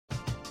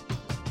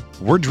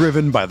We're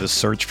driven by the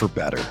search for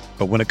better.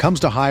 But when it comes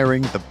to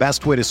hiring, the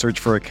best way to search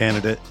for a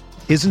candidate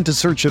isn't to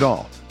search at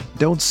all.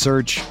 Don't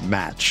search,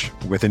 match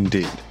with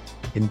Indeed.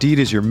 Indeed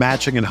is your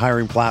matching and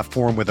hiring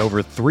platform with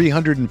over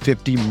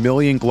 350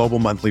 million global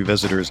monthly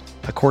visitors,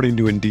 according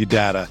to Indeed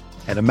data,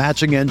 and a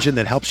matching engine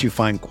that helps you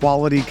find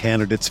quality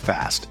candidates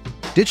fast.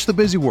 Ditch the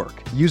busy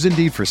work. Use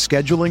Indeed for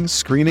scheduling,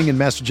 screening, and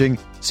messaging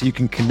so you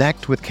can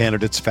connect with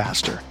candidates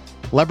faster.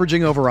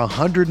 Leveraging over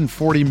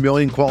 140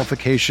 million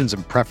qualifications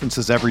and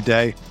preferences every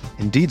day,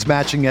 Indeed's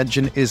matching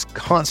engine is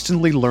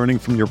constantly learning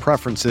from your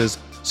preferences,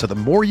 so the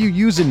more you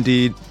use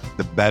Indeed,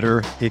 the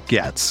better it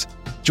gets.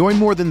 Join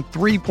more than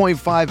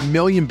 3.5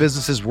 million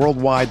businesses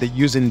worldwide that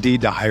use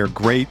Indeed to hire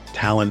great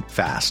talent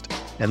fast.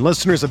 And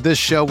listeners of this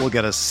show will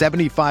get a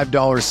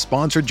 $75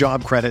 sponsored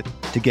job credit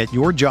to get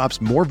your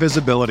jobs more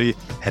visibility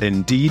at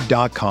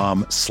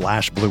Indeed.com/Blue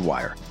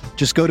Wire.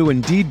 Just go to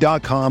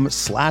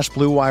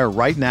Indeed.com/Blue Wire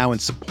right now and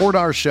support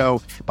our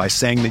show by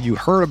saying that you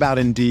heard about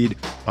Indeed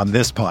on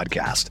this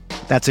podcast.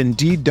 That's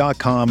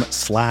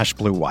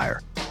Indeed.com/Blue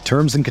Wire.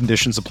 Terms and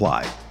conditions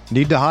apply.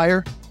 Need to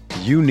hire?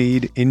 You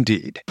need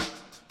Indeed.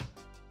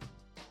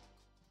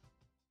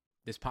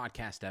 This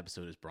podcast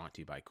episode is brought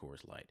to you by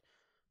Coors Light.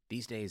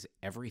 These days,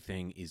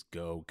 everything is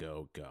go,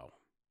 go, go.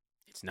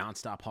 It's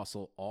nonstop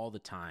hustle all the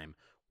time.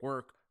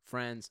 Work,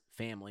 friends,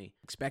 family,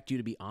 expect you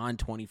to be on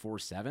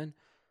 24/7.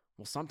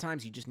 Well,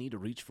 sometimes you just need to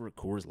reach for a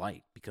Coors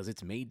Light because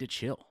it's made to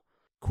chill.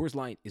 Coors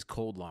Light is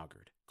cold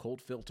lagered,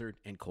 cold filtered,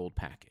 and cold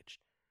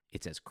packaged.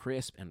 It's as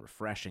crisp and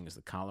refreshing as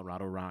the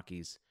Colorado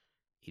Rockies.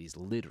 It is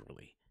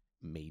literally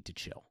made to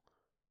chill.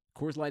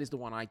 Coors Light is the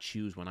one I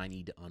choose when I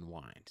need to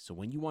unwind. So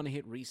when you want to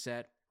hit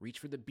reset, reach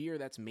for the beer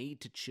that's made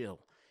to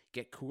chill.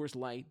 Get Coors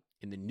Light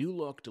in the new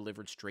look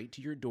delivered straight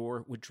to your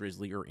door with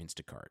Drizzly or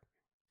Instacart.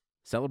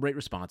 Celebrate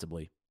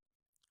responsibly.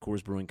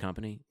 Coors Brewing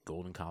Company,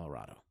 Golden,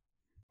 Colorado.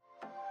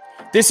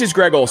 This is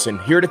Greg Olson,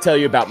 here to tell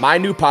you about my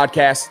new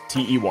podcast,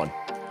 TE1.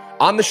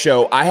 On the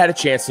show, I had a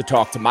chance to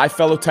talk to my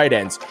fellow tight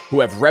ends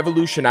who have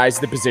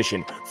revolutionized the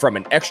position from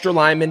an extra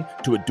lineman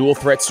to a dual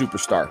threat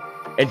superstar.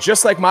 And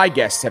just like my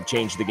guests have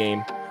changed the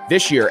game,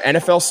 this year,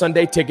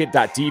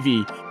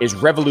 NFLSundayTicket.tv is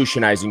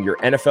revolutionizing your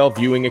NFL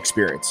viewing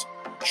experience.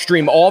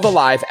 Stream all the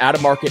live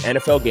out-of-market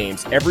NFL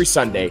games every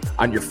Sunday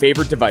on your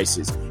favorite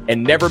devices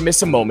and never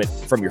miss a moment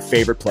from your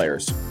favorite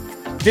players.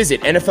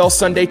 Visit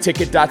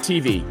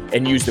NFLSundayTicket.tv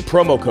and use the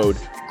promo code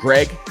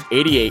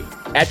GREG88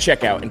 at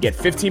checkout and get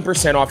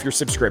 15% off your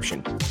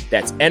subscription.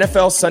 That's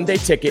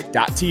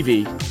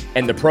NFLSundayTicket.tv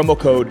and the promo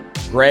code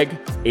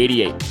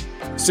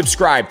GREG88.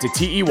 Subscribe to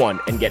TE1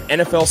 and get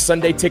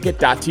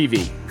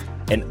NFLSundayTicket.tv,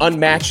 an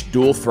unmatched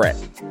dual threat.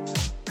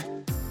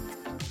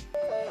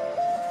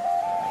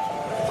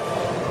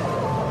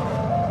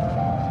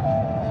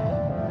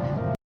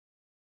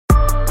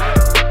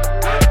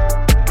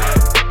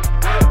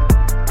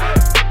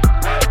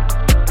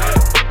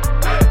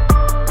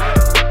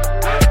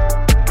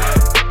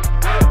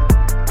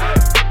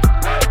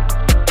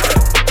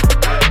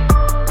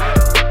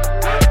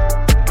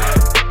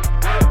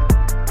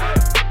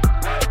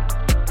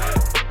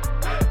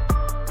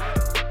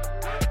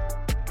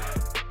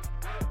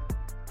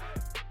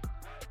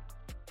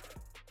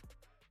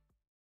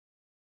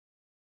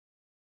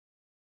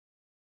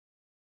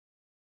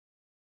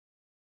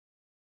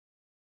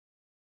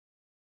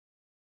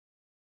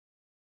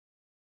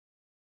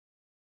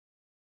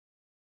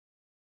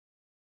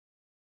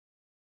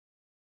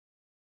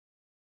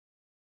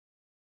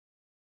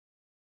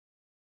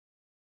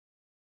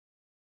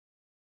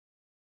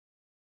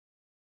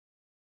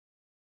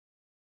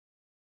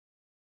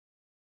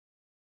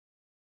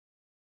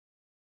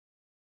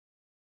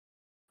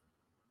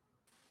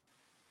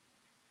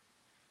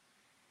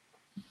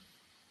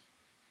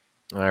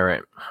 All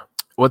right.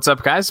 What's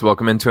up, guys?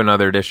 Welcome into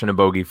another edition of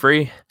Bogey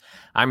Free.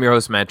 I'm your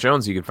host, Matt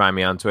Jones. You can find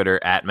me on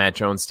Twitter at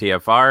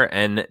MattJonesTFR.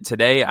 And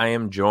today I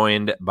am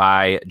joined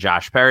by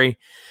Josh Perry.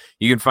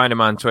 You can find him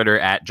on Twitter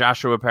at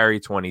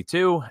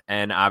JoshuaPerry22,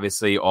 and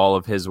obviously all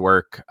of his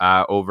work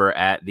over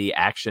at the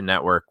Action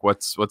Network.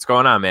 What's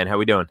going on, man? How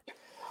we doing?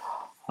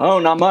 Oh,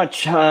 not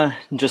much.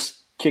 Just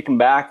kicking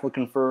back,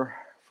 looking for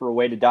a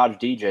way to dodge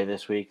DJ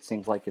this week.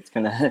 Seems like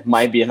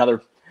might be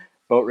another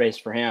boat race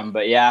for him.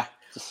 But yeah,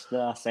 just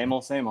same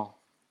old.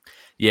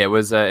 Yeah, it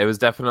was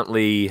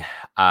definitely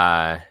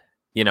an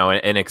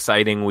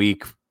exciting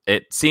week.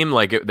 It seemed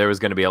like there was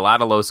going to be a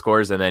lot of low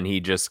scores, and then he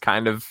just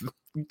kind of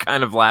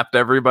lapped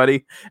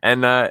everybody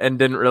and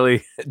didn't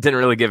really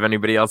give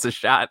anybody else a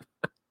shot.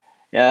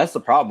 Yeah, that's the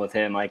problem with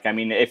him. Like, I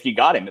mean, if you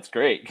got him, it's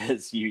great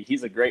because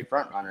he's a great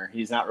front runner.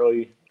 He's not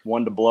really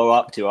one to blow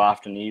up too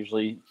often. He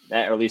usually, or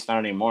at least not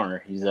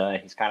anymore. He's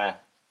kind of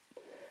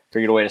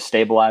figured a way to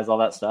stabilize all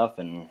that stuff,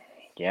 and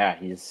yeah,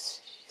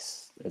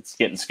 it's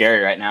getting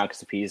scary right now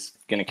because if he's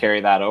going to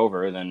carry that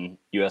over, then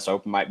U.S.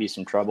 Open might be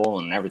some trouble,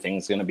 and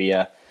everything's going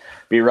to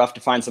be rough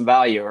to find some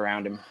value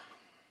around him.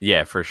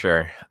 Yeah, for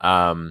sure.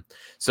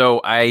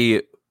 So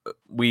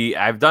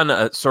I've done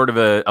a sort of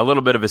a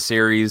little bit of a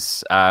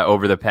series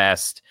over the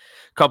past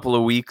couple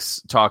of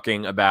weeks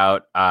talking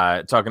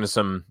to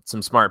some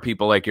smart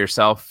people like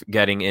yourself,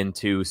 getting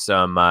into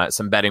some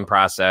betting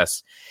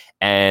process,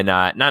 and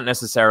not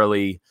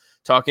necessarily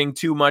talking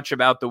too much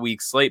about the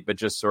week slate, but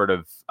just sort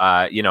of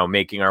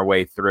making our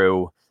way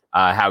through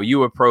how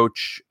you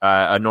approach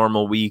a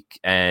normal week.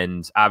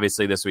 And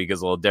obviously this week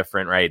is a little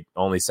different, right?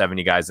 Only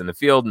 70 guys in the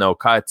field, no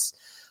cuts.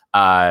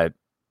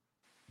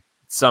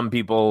 Some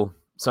people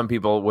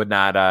would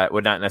not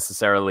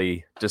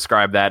necessarily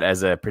describe that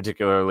as a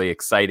particularly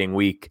exciting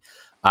week.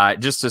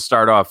 Just to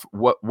start off,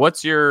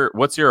 what's your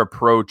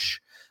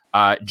approach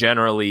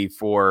generally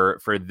for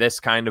this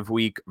kind of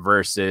week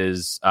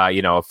versus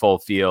a full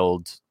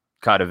field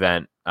cut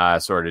event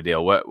sort of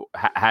deal?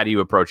 How do you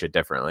approach it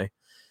differently?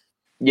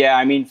 Yeah,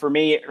 I mean, for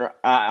me,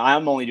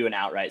 I'm only doing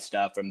outright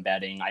stuff from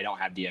betting. I don't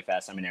have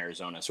DFS. I'm in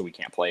Arizona, so we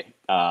can't play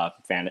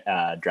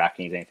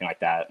DraftKings, anything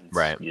like that.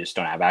 Right. You just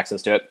don't have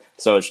access to it.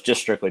 So it's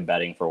just strictly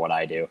betting for what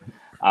I do.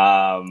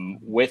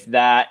 With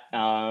that,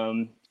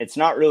 it's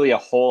not really a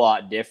whole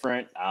lot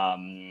different.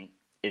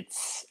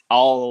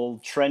 I'll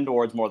trend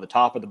towards more the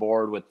top of the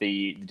board with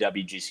the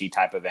WGC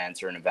type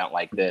events or an event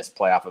like this,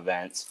 playoff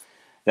events,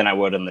 than I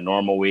would in the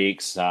normal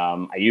weeks.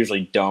 I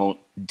usually don't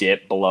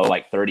dip below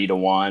like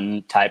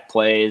 30-1 type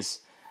plays.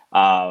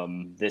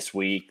 This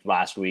week,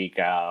 last week,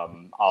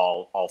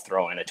 I'll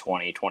throw in a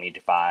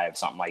 20-5,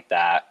 something like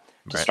that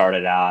to start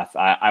it off.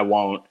 I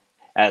won't,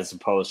 as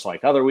opposed to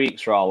like other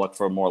weeks where I'll look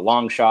for more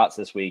long shots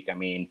this week. I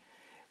mean,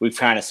 we've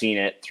kind of seen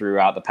it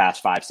throughout the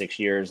past 5-6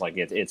 years. Like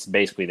it's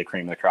basically the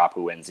cream of the crop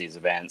who wins these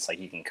events. Like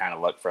you can kind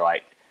of look for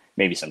like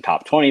maybe some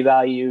top 20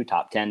 value,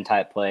 top 10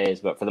 type plays.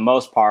 But for the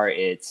most part,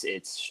 it's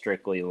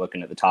strictly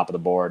looking at the top of the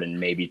board and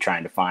maybe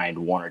trying to find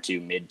one or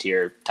two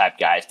mid-tier type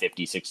guys,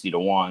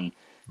 50-60-1,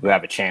 who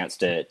have a chance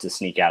to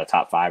sneak out a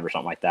top 5 or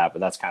something like that. But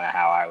that's kind of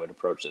how I would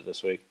approach it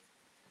this week.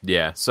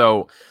 Yeah.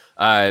 So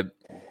I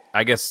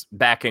guess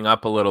backing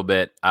up a little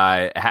bit,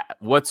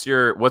 what's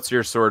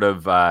your sort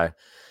of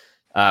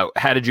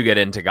how did you get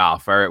into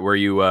golf? Were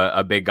you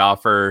a big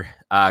golfer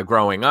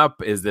growing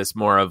up? Is this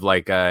more of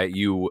like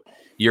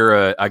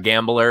you're a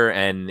gambler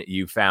and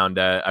you found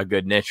a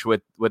good niche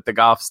with the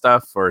golf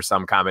stuff, or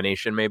some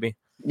combination maybe?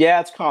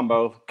 Yeah, it's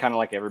combo, kind of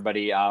like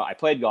everybody. I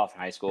played golf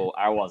in high school.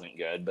 I wasn't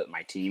good, but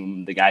my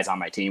team, the guys on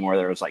my team,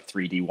 there was like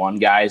 3D1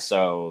 guys,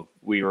 so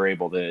we were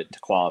able to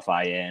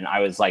qualify in. I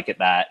was like at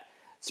that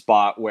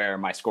spot where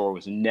my score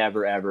was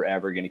never, ever,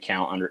 ever going to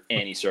count under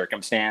any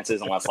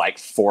circumstances unless like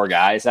 4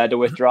 guys had to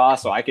withdraw.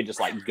 So I could just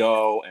like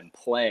go and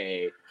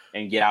play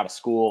and get out of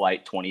school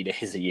like 20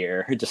 days a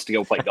year just to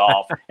go play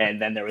golf.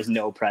 And then there was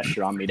no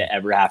pressure on me to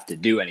ever have to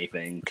do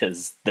anything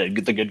because the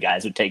good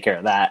guys would take care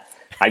of that.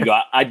 I'd go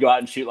out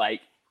and shoot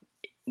like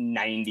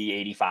 90,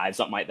 85,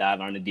 something like that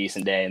on a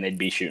decent day. And they'd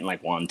be shooting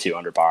like 1-2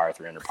 under par,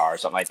 3 under par,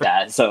 something like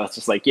that. So it's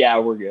just like, yeah,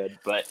 we're good.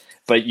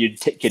 But you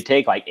could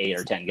take like 8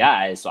 or 10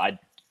 guys. So I'd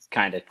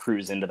kind of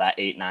cruise into that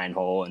 8-9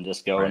 hole and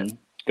just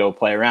go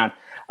play around.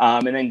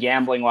 And then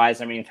gambling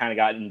wise, I mean, kind of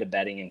got into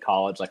betting in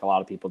college, like a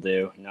lot of people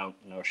do. No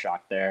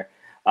shock there.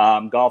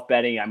 Golf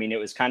betting, I mean, it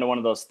was kind of one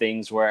of those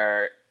things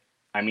where,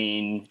 I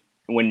mean,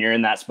 when you're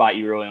in that spot,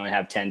 you really only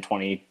have 10,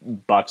 20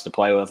 bucks to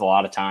play with a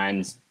lot of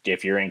times.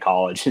 If you're in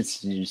college,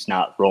 it's just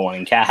not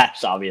rolling in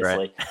cash,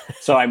 obviously. Right.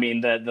 So, I mean,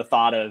 the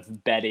thought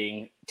of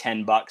betting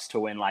 $10 to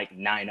win like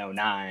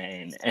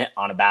 909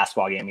 on a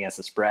basketball game against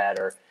the spread,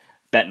 or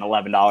betting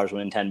 $11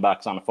 win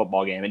 $10 on a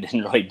football game, it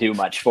didn't really do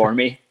much for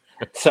me.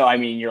 So, I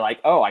mean, you're like,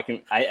 oh, I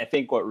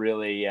think what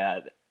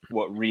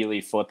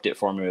really flipped it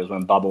for me was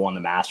when Bubba won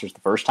the Masters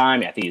the first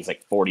time. I think he's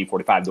like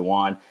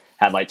 40-45-1,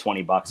 had like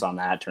 $20 on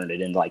that, turned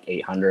it into like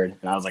 800.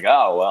 And I was like,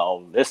 oh,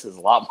 well, this is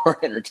a lot more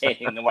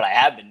entertaining than what I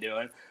have been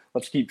doing.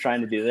 Let's keep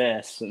trying to do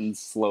this. And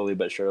slowly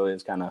but surely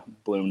it's kind of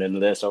bloomed into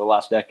this over the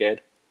last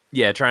decade.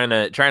 Yeah, trying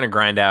to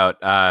grind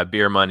out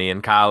beer money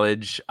in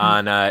college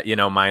on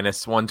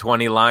minus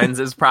 120 lines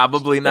is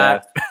probably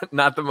not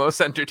the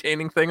most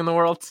entertaining thing in the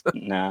world.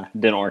 Nah,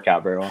 didn't work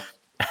out very well.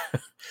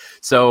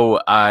 So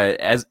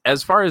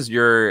as far as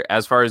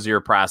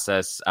your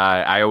process,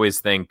 I always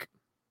think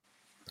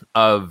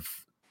of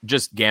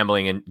just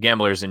gambling and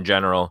gamblers in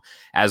general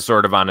as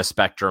sort of on a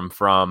spectrum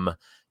from,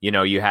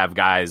 you have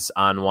guys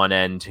on one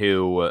end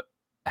who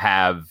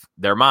have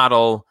their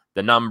model,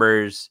 the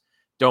numbers,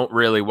 don't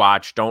really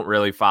watch, don't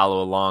really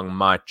follow along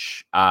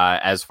much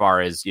as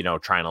far as,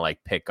 trying to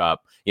like pick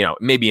up,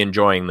 maybe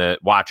enjoying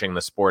watching the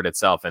sport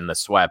itself and the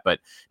sweat, but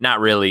not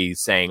really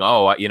saying,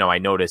 oh, I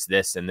noticed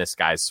this and this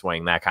guy's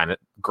swing, that kind of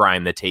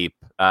grind the tape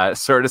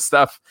sort of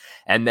stuff.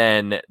 And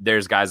then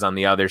there's guys on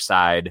the other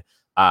side,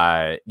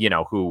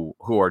 who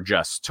are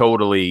just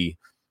totally,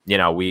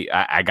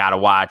 I got to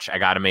watch, I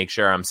got to make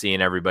sure I'm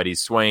seeing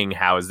everybody's swing.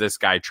 How is this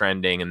guy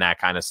trending and that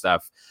kind of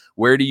stuff?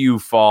 Where do you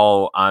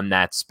fall on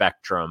that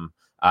spectrum?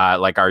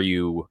 Like, are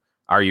you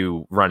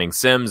running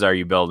sims? Are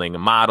you building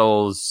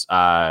models?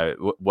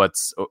 What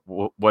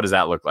does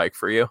that look like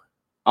for you?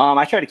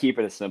 I try to keep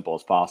it as simple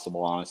as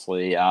possible,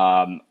 honestly.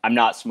 I'm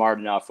not smart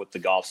enough with the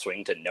golf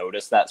swing to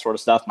notice that sort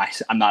of stuff.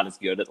 I'm not as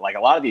good at, like, a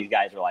lot of these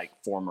guys are like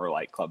former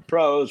like club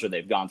pros, or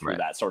they've gone through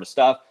that sort of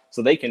stuff.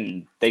 So they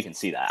can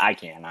see that. I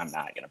can. I'm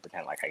not going to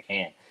pretend like I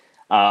can't.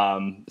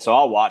 So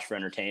I'll watch for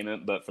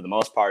entertainment, but for the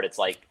most part, it's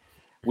like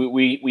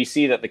we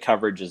see that the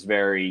coverage is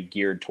very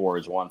geared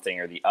towards one thing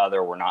or the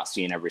other. We're not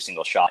seeing every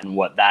single shot. And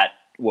what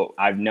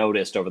I've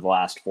noticed over the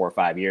last 4 or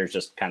 5 years,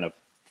 just kind of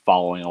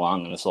following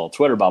along in this little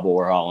Twitter bubble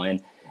we're all in,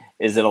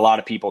 is that a lot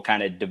of people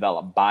kind of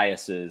develop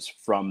biases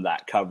from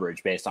that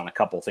coverage based on a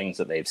couple things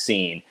that they've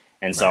seen.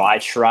 And so I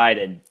try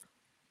to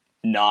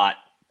not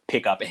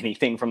pick up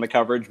anything from the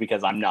coverage,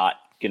 because I'm not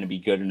going to be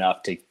good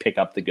enough to pick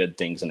up the good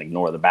things and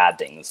ignore the bad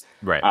things.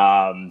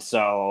 Right.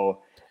 So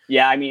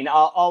yeah, I mean,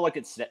 I'll look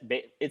at,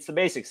 it's the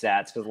basic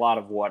stats, because a lot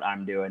of what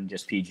I'm doing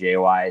just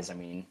PGA wise, I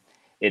mean,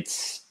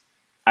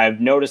 I've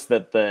noticed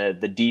that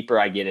the deeper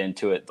I get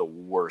into it, the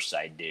worse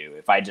I do.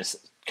 If I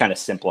just kind of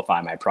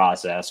simplify my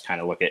process, kind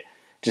of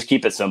just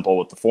keep it simple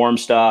with the form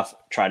stuff,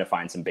 try to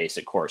find some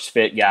basic course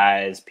fit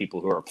guys,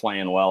 people who are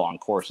playing well on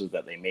courses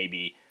that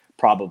they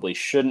probably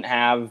shouldn't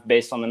have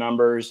based on the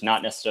numbers.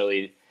 Not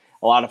necessarily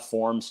a lot of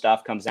form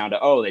stuff comes down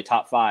to, they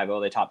top 5,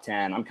 they top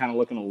 10. I'm kind of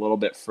looking a little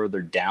bit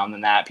further down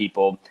than that.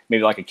 People,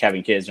 maybe like a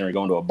Kevin Kisner,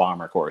 going to a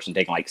bomber course and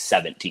taking like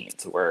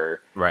 17th,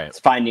 where it's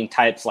finding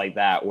types like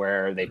that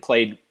where they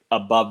played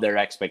above their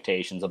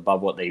expectations,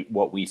 above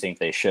what we think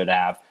they should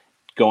have,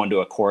 go into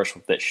a course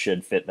that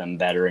should fit them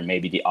better, and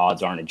maybe the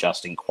odds aren't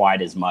adjusting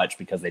quite as much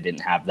because they didn't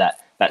have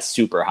that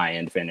super high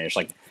end finish.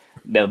 Like,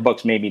 the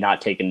book's maybe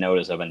not taking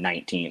notice of a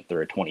 19th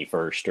or a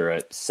 21st or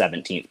a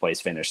 17th place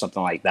finish,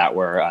 something like that,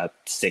 where a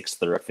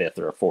 6th or a 5th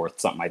or a 4th,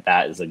 something like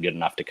that, is good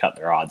enough to cut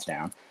their odds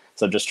down.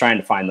 So just trying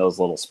to find those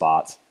little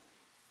spots.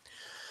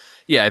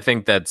 Yeah, I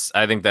think that's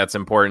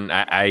important.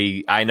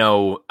 I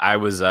know I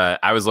was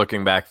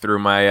looking back through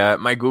my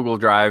my Google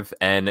Drive,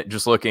 and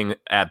just looking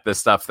at the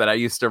stuff that I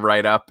used to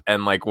write up,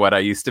 and like what I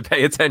used to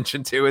pay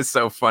attention to is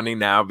so funny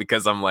now,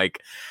 because I'm like,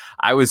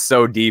 I was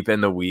so deep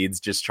in the weeds,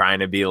 just trying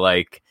to be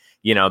like,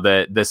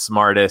 the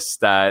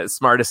smartest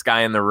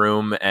guy in the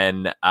room,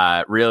 and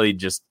really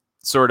just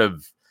sort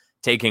of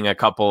taking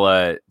like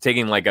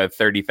a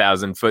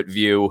 30,000 foot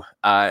view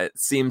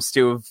seems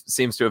to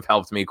have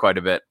helped me quite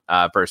a bit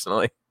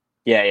personally.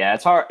 Yeah,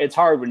 it's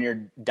hard when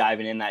you're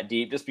diving in that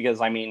deep, just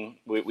because, I mean,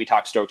 we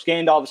talk strokes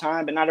gained all the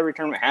time, but not every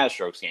tournament has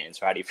strokes gained.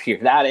 So how do you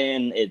figure that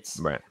in?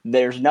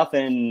 There's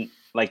nothing,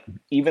 like,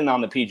 even on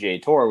the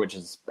PGA Tour, which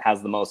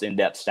has the most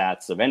in-depth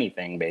stats of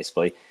anything,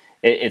 basically,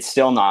 it's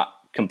still not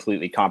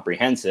completely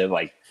comprehensive.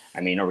 Like,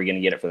 I mean, are we going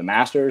to get it for the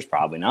Masters?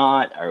 Probably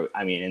not.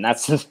 And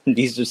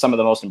these are some of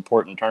the most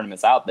important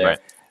tournaments out there.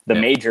 The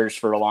majors,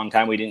 for a long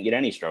time, we didn't get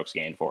any strokes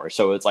gained for.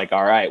 So it's like,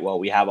 all right, well,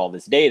 we have all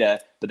this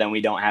data, but then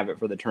we don't have it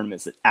for the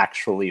tournaments that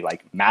actually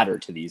like matter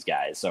to these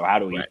guys. So how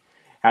do we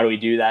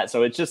do that?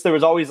 So it's just, there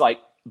was always like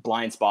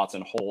blind spots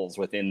and holes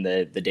within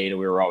the data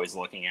we were always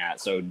looking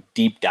at. So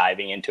deep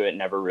diving into it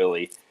never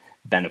really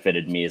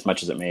benefited me as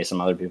much as it may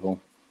some other people.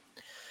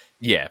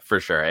 Yeah,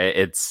 for sure.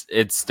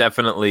 It's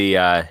definitely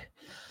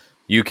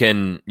you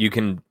can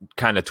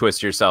kind of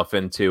twist yourself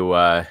into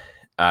a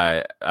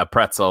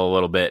pretzel a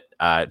little bit,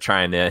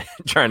 trying to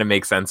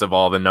make sense of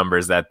all the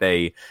numbers that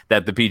the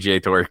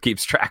PGA Tour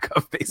keeps track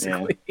of,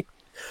 basically.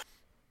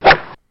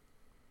 Yeah.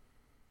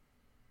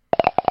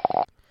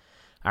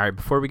 All right,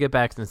 before we get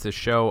back into the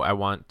show, I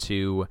want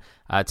to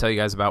tell you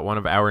guys about one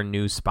of our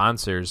new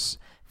sponsors,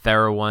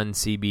 TheraOne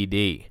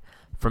CBD.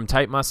 From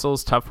tight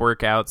muscles, tough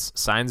workouts,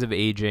 signs of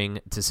aging,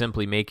 to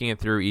simply making it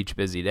through each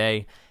busy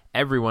day,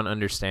 everyone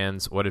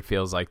understands what it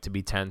feels like to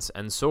be tense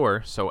and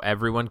sore, so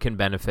everyone can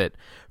benefit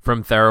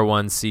from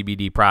TheraOne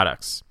CBD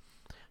products.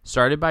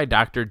 Started by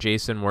Dr.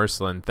 Jason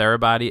Wersland,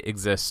 Therabody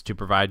exists to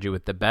provide you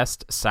with the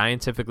best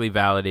scientifically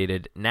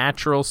validated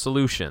natural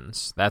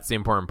solutions. That's the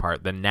important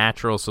part, the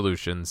natural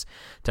solutions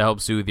to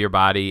help soothe your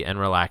body and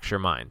relax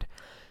your mind.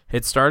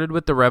 It started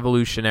with the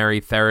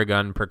revolutionary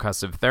Theragun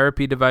percussive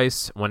therapy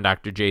device. When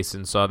Dr.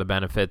 Jason saw the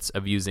benefits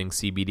of using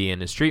CBD in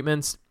his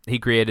treatments, he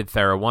created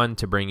TheraOne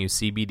to bring you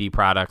CBD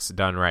products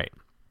done right.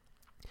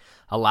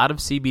 A lot of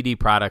CBD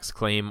products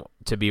claim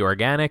to be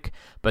organic,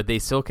 but they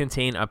still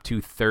contain up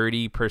to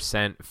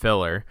 30%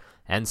 filler,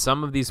 and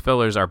some of these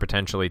fillers are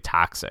potentially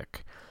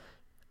toxic.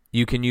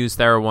 You can use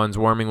TheraOne's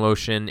warming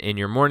lotion in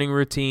your morning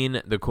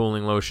routine, the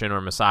cooling lotion or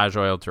massage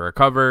oil to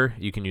recover.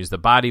 You can use the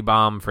body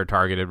balm for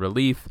targeted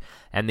relief,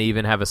 and they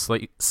even have a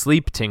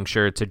sleep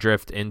tincture to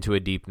drift into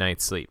a deep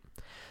night's sleep.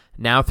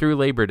 Now through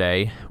Labor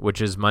Day,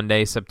 which is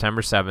Monday,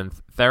 September 7th,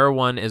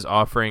 TheraOne is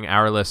offering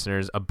our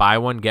listeners a buy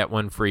one, get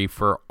one free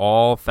for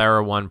all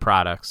TheraOne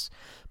products,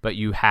 but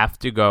you have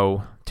to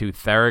go to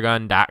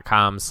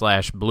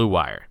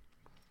Theragun.com/BlueWire.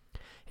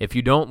 If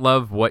you don't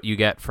love what you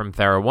get from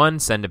TheraOne,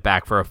 send it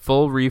back for a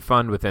full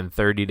refund within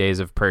 30 days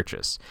of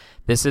purchase.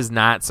 This is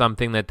not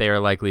something that they are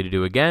likely to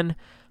do again.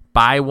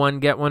 Buy one,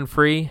 get one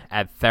free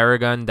at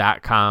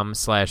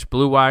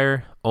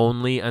Theragun.com/BlueWire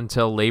only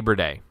until Labor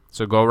Day.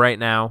 So go right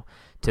now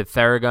to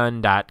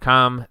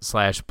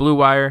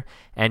theragun.com/bluewire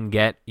and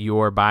get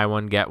your buy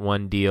one, get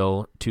one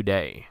deal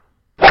today.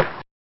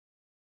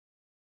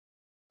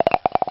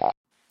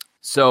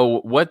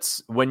 So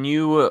when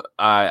you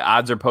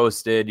odds are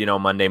posted,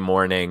 Monday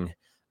morning,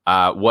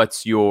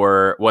 what's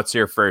your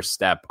first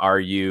step? Are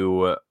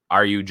you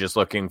just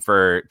looking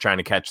for trying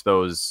to catch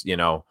those,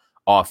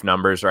 off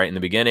numbers right in the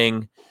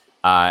beginning?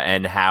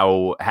 And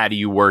how do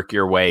you work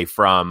your way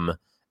from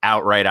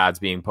outright odds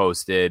being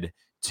posted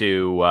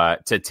to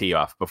tee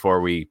off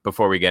before we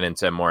get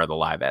into more of the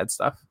live ad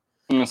stuff?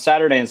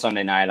 Saturday and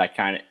Sunday night, I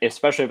kind of,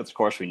 especially if it's a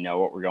course we know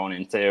what we're going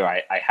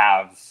into,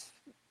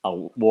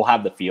 we'll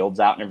have the fields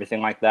out and everything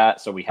like that.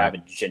 So we have a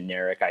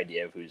generic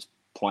idea of who's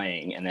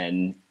playing. And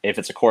then if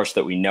it's a course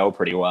that we know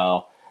pretty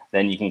well,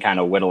 then you can kind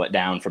of whittle it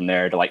down from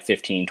there to like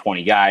 15,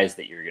 20 guys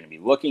that you're going to be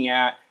looking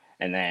at.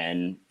 And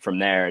then from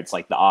there, it's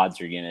like the odds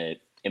are going to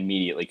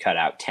immediately cut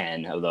out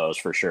 10 of those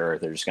for sure.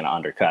 They're just going to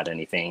undercut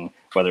anything,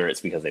 whether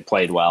it's because they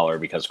played well or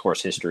because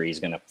course history is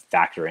going to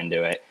factor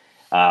into it.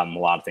 A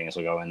lot of things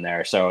will go in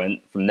there. So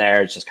from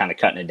there, it's just kind of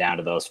cutting it down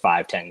to those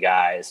 5-10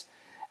 guys.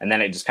 And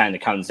then it just kind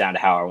of comes down to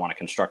how I want to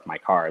construct my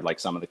card.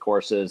 Like some of the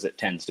courses, it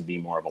tends to be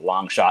more of a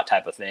long shot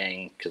type of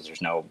thing because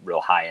there's no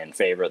real high end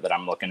favorite that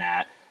I'm looking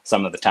at.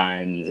 Some of the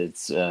times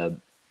it's 2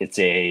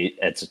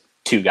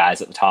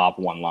 guys at the top,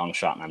 1 long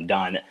shot, and I'm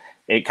done.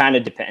 It kind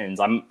of depends.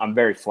 I'm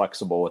very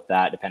flexible with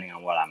that depending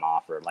on what I'm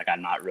offered. Like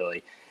I'm not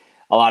really.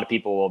 A lot of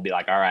people will be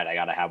like, all right, I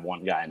got to have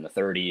 1 guy in the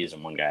 30s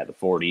and 1 guy at the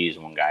 40s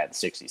and 1 guy at the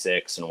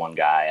 66 and 1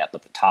 guy at the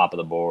top of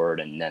the board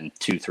and then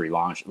 2-3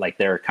 long. Like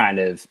they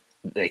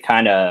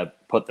kind of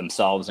put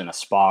themselves in a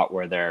spot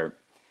where they're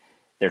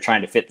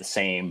trying to fit the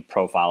same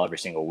profile every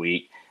single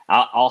week.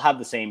 I'll have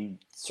the same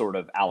sort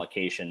of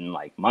allocation,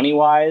 like money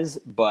wise,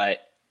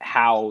 but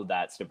how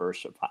that's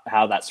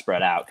how that's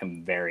spread out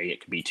can vary.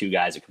 It could be 2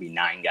 guys, it could be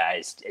 9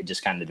 guys. It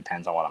just kind of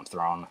depends on what I'm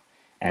throwing.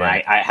 And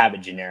right. I have a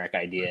generic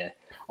idea.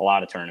 A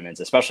lot of tournaments,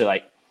 especially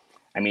a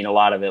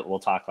lot of it, we'll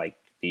talk like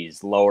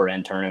these lower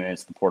end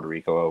tournaments, the Puerto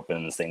Rico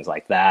Opens, things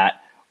like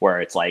that,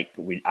 where it's like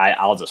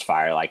I'll just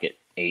fire like it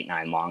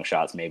 8-9 long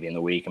shots maybe in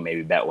the week and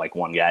maybe bet like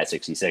 1 guy at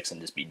 66 and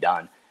just be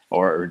done.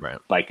 Or right.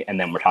 And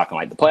then we're talking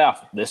like the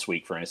playoff this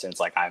week, for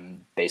instance, like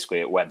I'm basically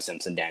at Webb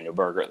Simpson, Daniel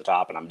Berger at the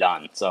top and I'm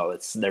done. So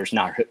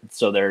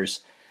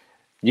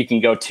you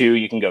can go 2,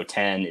 you can go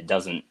 10. It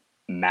doesn't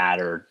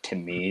matter to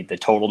me. The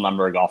total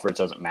number of golfers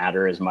doesn't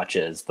matter as much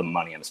as the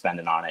money I'm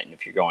spending on it. And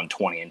if you're going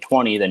 20 and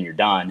 20, then you're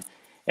done.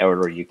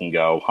 Or you can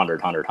go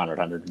 100,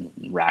 and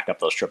rack up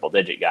those triple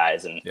digit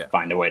guys and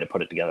find a way to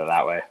put it together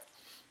that way.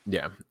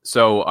 Yeah.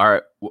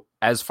 So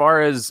as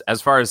far as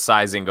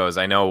sizing goes,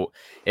 I know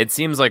it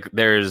seems like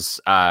there's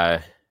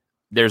a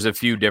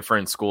few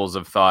different schools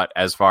of thought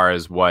as far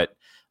as what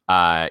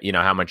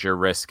how much you're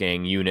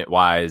risking unit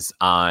wise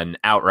on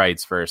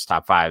outrights versus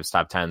top 5s,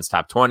 top 10s,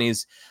 top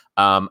 20s.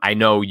 I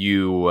know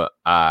you're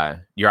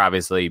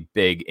obviously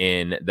big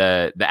in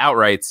the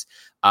outrights.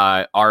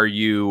 Are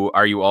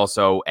you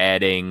also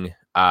adding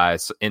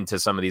into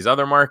some of these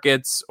other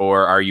markets,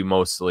 or are you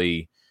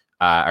mostly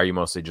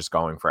just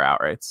going for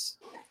outrights?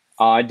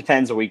 It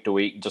depends week to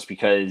week, just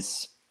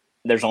because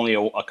there's only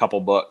a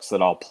couple books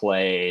that I'll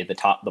play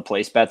the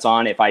place bets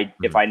on. If I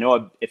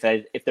know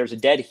if there's a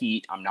dead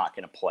heat, I'm not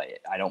going to play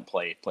it. I don't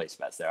play place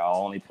bets there.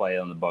 I'll only play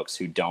on the books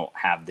who don't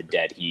have the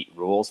dead heat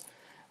rules,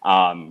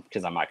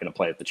 because I'm not going to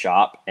play at the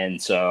chop.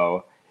 And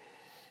so,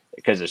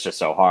 because it's just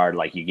so hard,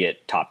 like you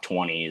get top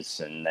 20s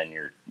and then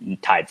you're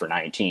tied for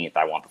 19th.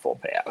 I want the full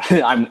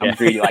payout. I'm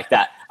greedy like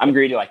that.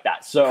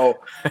 So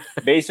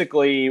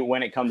basically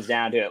when it comes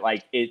down to it,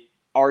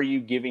 are you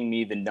giving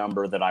me the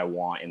number that I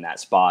want in that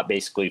spot?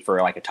 Basically for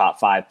like a top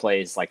 5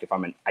 plays, like if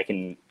I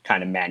can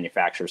kind of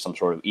manufacture some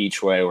sort of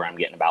each way where I'm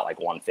getting about like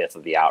 1/5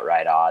 of the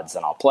outright odds,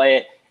 and I'll play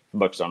it. If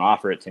books don't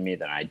offer it to me,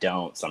 then I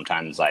don't.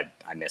 Sometimes I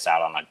miss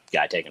out on a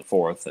guy taking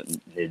 4th, and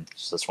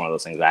it's just one of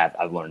those things that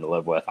I've learned to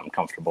live with. I'm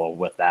comfortable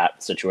with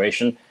that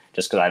situation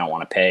just because I don't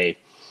want to pay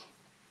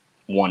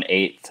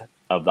 1/8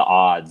 of the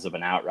odds of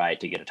an outright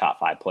to get a top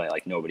 5 play.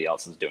 Like nobody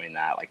else is doing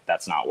that. Like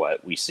that's not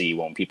what we see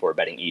when people are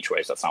betting each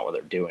ways. That's not what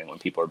they're doing. When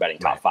people are betting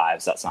top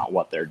 5s, that's not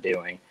what they're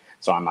doing.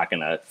 So I'm not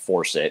going to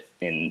force it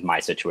in my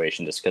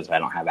situation just because I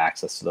don't have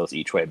access to those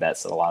each way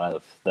bets that a lot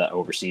of the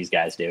overseas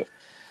guys do.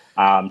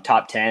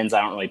 Top 10s,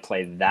 I don't really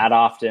play that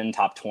often.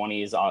 Top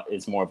 20s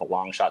is more of a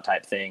long shot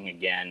type thing.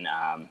 Again,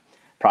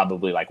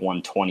 probably like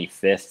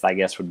 125th, I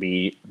guess, would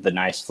be the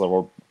nice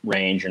little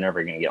range. You're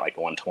never going to get like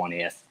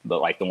 120th,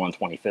 but like the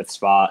 125th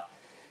spot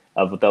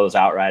of those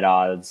outright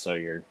odds. So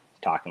you're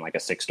talking like a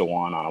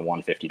 6-1 on a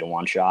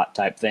 150-1 shot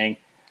type thing.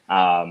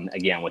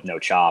 Again, with no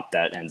chop,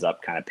 that ends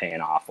up kind of paying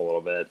off a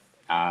little bit.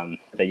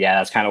 But yeah,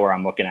 that's kind of where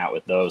I'm looking at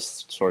with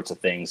those sorts of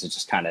things. It's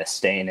just kind of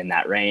staying in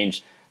that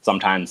range.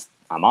 Sometimes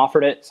I'm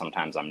offered it,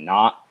 sometimes I'm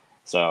not.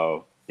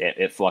 So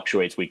it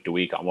fluctuates week to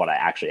week on what I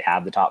actually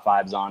have the top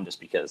 5s on,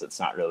 just because it's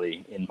not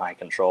really in my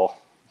control.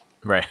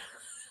 Right.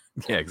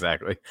 Yeah,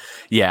 exactly.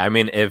 Yeah, I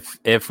mean,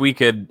 if we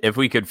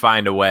could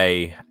find a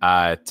way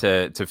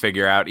to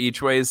figure out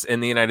each ways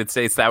in the United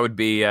States, that would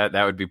be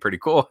pretty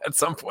cool at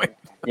some point.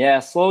 Yeah,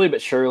 slowly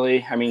but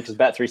surely. I mean, because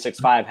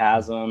Bet365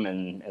 has them,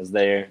 and as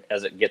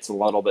it gets a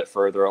little bit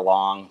further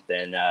along,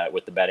 then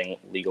with the betting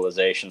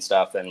legalization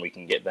stuff, then we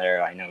can get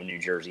there. I know New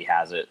Jersey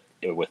has it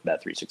with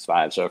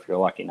Bet365, so if you're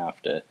lucky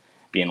enough to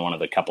be in one of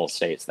the couple of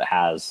states that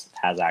has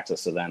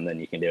access to them, then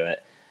you can do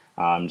it.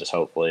 Just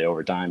hopefully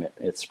over time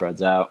it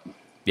spreads out.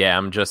 Yeah,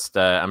 I'm just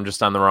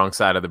on the wrong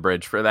side of the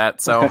bridge for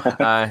that. So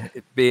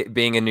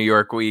being in New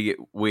York, we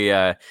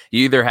you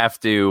either have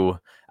to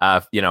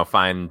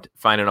find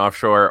an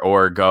offshore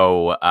or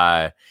go.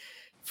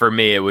 For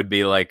me, it would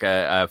be like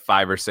a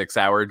 5 or 6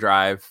 hour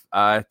drive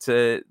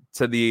to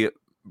the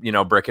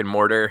brick and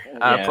mortar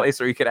place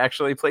where you could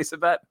actually place a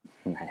bet.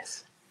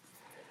 Nice.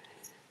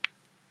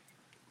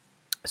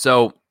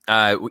 So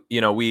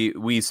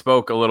we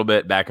spoke a little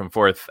bit back and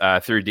forth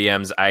through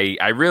DMs.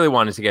 I really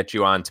wanted to get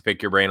you on to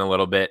pick your brain a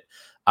little bit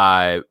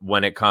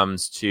when it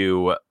comes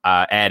to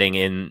adding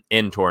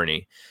in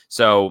tourney.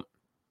 So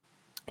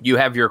you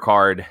have your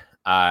card,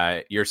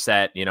 you're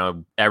set.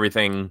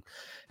 Everything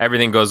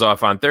goes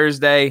off on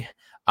Thursday.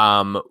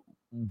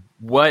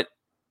 What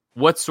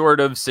sort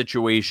of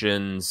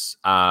situations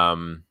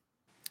in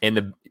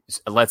the,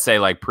 let's say,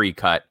 like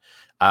pre-cut,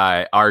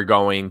 are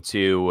going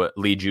to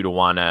lead you to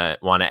want to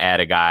add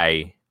a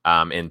guy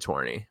in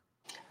tourney?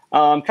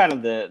 Kind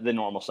of the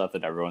normal stuff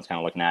that everyone's kind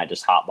of looking at,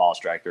 just hot ball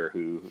striker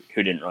who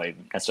didn't really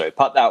necessarily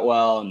putt that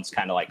well, and it's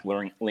kind of like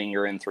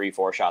lingering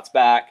 3-4 shots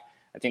back.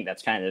 I think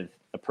that's kind of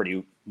a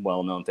pretty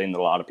well-known thing that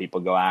a lot of people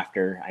go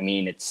after. I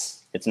mean,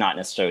 it's not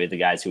necessarily the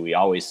guys who we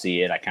always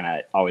see it. I kind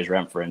of always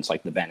reference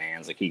like the Ben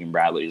Ans, like Keegan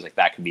Bradley's, like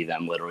that could be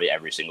them literally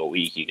every single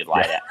week. You could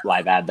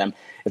live add them.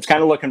 It's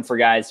kind of looking for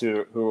guys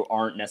who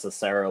aren't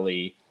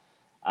necessarily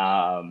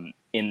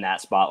in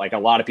that spot. Like a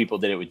lot of people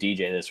did it with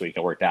DJ this week.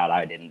 It worked out.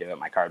 I didn't do it.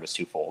 My card was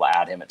too full to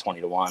add him at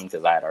 20-1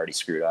 because I had already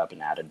screwed up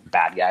and added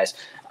bad guys.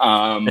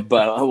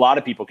 But a lot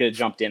of people could have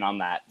jumped in on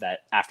that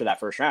after that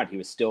first round. He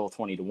was still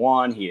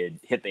 20-1. He had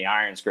hit the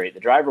irons great. The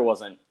driver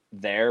wasn't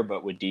there,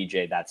 but with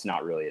DJ, that's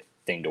not really a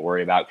thing to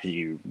worry about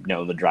because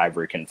the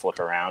driver can flip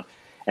around.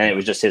 And it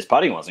was just his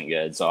putting wasn't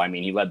good. So, I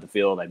mean, he led the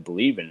field, I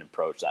believe, in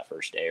approach that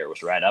first day, or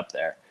was right up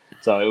there.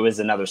 So it was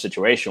another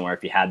situation where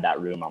if you had that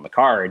room on the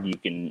card, you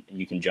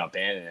can jump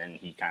in, and then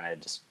he kind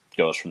of just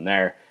goes from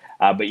there.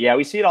 But yeah,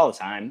 we see it all the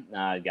time.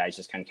 Guys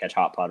just kind of catch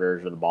hot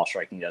putters, or the ball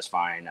striking does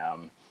fine.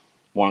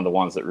 One of the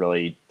ones that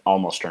really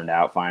almost turned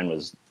out fine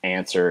was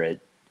Answer at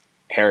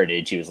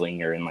Heritage. He was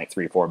lingering like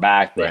 3-4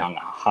 back. They hung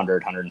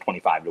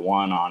 125-1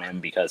 on him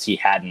because he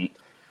hadn't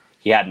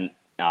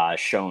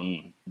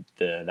shown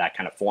that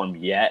kind of form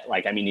yet.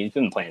 Like, I mean, he's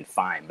been playing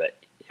fine, but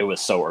it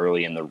was so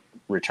early in the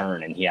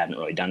return and he hadn't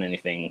really done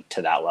anything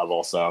to that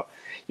level. So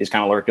he's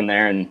kind of lurking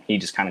there, and he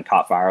just kind of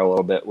caught fire a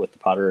little bit with the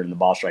putter, and the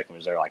ball striking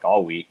was there like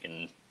all week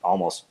and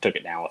almost took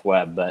it down with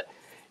Webb. But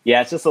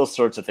yeah, it's just those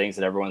sorts of things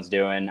that everyone's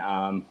doing.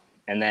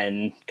 And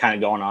then kind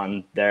of going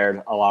on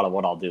there, a lot of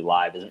what I'll do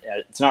live is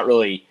it's not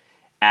really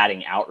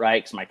adding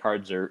outright because my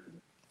cards they're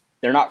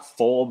not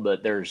full,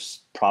 but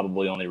there's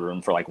probably only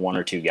room for like 1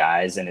 or 2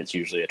 guys, and it's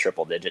usually a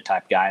triple digit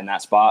type guy in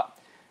that spot.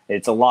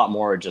 It's a lot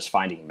more just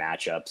finding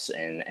matchups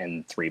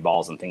and 3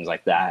 balls and things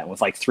like that. And with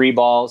like 3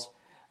 balls,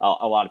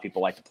 a lot of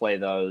people like to play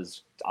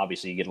those.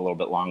 Obviously, you get a little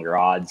bit longer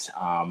odds.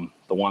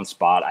 The one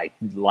spot I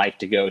like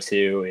to go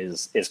to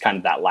is kind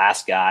of that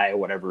last guy,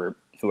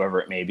 whoever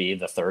it may be,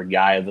 the third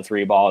guy of the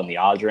 3 ball in the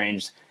odds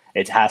range.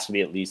 It has to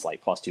be at least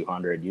like plus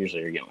 200.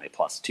 Usually, you're getting like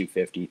plus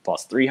 250,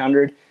 plus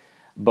 300.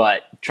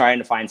 But trying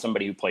to find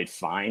somebody who played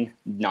fine,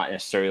 not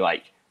necessarily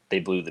like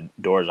they blew the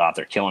doors off,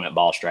 they're killing it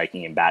ball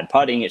striking and bad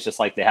putting. It's just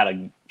like they had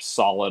a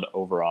solid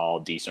overall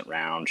decent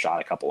round,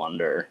 shot a couple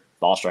under,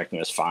 ball striking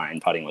was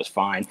fine, putting was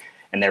fine,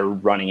 and they're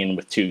running in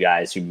with 2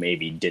 guys who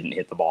maybe didn't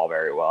hit the ball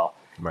very well.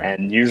 Right.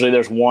 And usually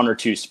there's 1 or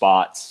 2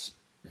 spots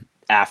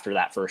after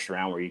that first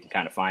round where you can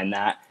kind of find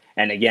that.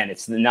 And again,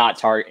 it's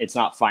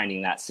not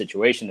finding that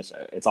situation.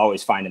 It's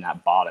always finding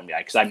that bottom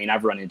guy. Because I mean,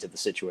 I've run into the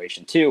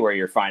situation too where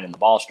you're finding the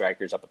ball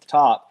strikers up at the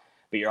top,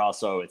 but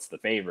it's the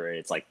favorite.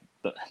 It's like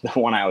the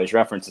one I always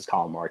reference is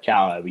Colin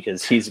Morikawa,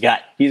 because he's a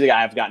guy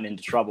I've gotten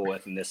into trouble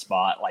with in this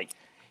spot. Like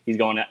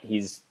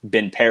he's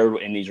been paired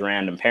in these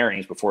random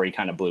pairings before he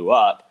kind of blew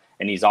up,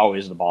 and he's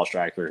always the ball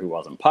striker who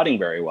wasn't putting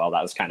very well.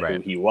 That was kind of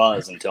who he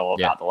was until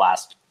about the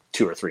last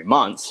 2 or 3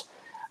 months.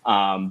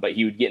 But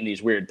he would get in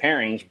these weird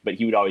pairings, but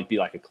he would always be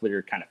like a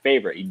clear kind of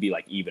favorite. He'd be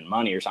like even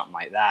money or something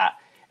like that.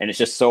 And it's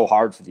just so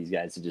hard for these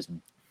guys to just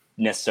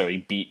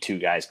necessarily beat 2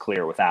 guys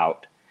clear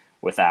without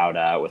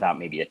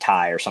maybe a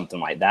tie or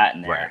something like that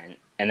in there. Right.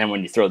 And then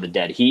when you throw the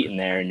dead heat in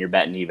there and you're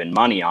betting even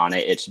money on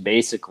it, it's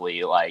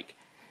basically like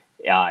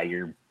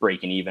you're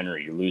breaking even or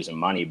you're losing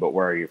money. But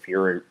where if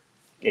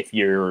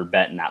you're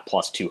betting that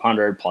plus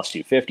 200, plus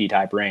 250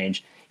 type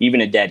range,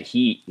 even a dead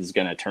heat is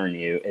going to turn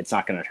you. It's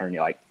not going to turn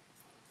you like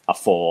a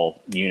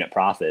full unit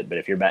profit, but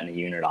if you're betting a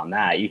unit on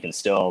that, you can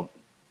still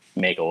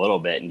make a little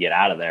bit and get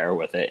out of there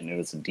with it, and it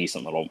was a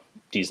decent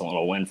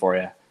little win for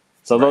you.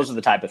 So those are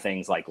the type of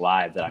things like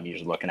live that I'm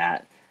usually looking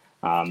at.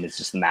 It's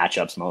just the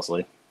matchups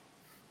mostly.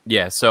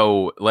 Yeah.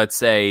 So let's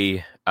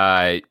say,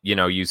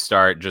 you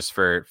start, just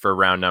for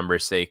round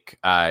numbers sake,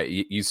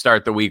 you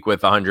start the week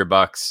with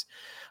 $100.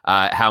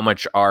 How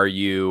much are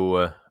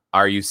you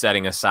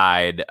setting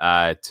aside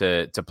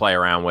to play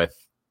around with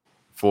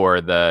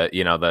for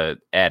the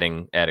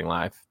adding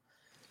live?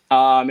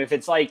 If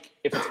it's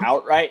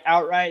outright,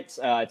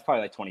 it's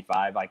probably like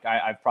 25. Like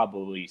I'd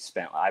probably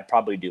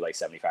do like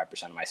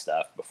 75% of my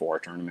stuff before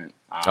a tournament.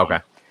 Okay.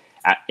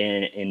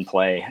 In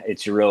play,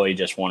 it's really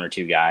just one or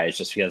two guys,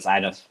 just because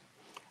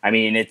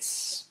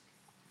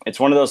it's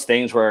one of those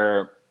things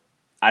where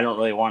I don't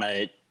really want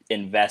to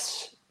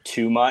invest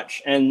too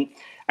much. And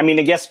I mean,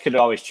 I guess it could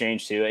always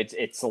change too.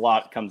 It's a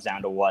lot comes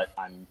down to what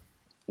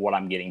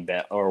I'm getting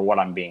bet or what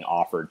I'm being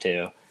offered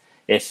to.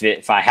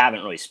 If I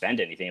haven't really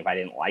spent anything, if I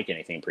didn't like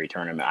anything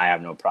pre-tournament, I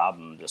have no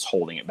problem just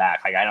holding it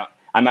back. Like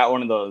I'm not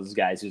one of those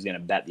guys who's going to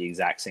bet the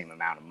exact same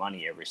amount of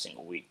money every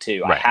single week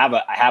too. Right.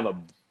 I have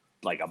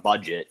a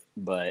budget,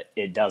 but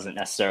it doesn't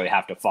necessarily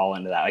have to fall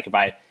into that.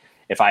 Like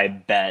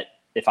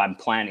if I'm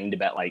planning to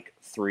bet like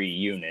 3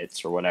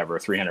 units or whatever,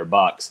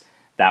 $300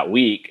 that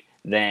week,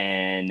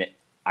 then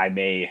I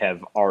may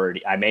have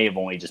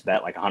only just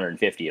bet like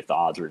 150 if the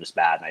odds were just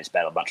bad and I just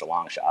bet a bunch of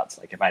long shots.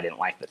 Like if I didn't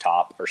like the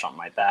top or something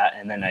like that,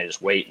 and then I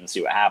just wait and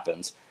see what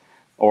happens.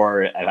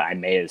 Or I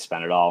may have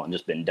spent it all and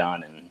just been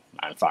done. And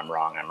if I'm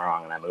wrong, I'm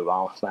wrong, and I move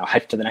on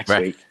to the next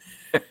week.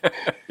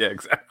 Yeah,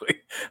 exactly.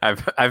 I've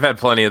had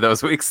plenty of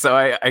those weeks, so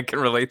I can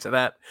relate to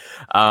that.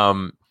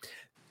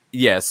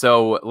 Yeah,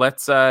 so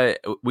let's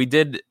we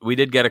did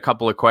get a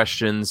couple of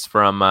questions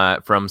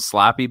from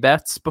Sloppy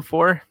Bets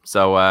before.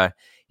 So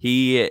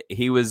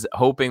he was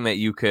hoping that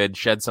you could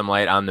shed some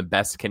light on the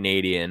best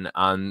Canadian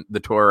on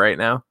the tour right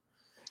now.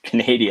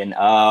 Canadian.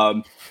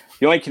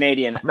 The only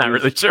Canadian, I'm not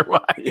really sure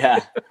why.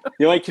 Yeah,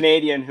 the only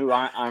Canadian who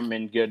I'm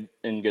in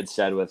good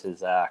stead with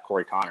is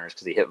Corey Connors,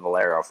 because he hit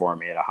Valero for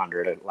me at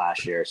 100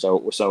 last year.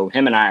 So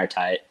him and I are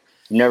tight.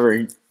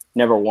 Never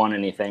won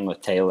anything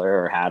with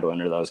Taylor or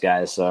Hadwin or those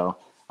guys. So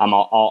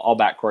I'll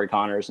back Corey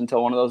Connors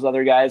until one of those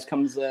other guys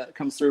comes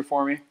through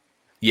for me.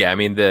 Yeah, I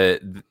mean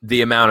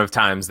the amount of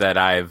times that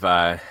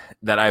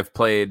I've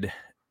played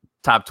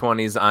top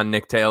 20s on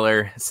Nick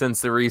Taylor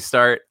since the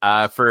restart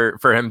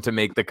for him to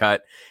make the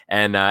cut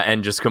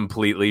and just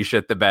completely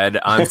shit the bed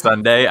on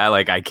Sunday.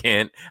 I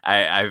can't.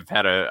 I've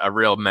had a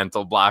real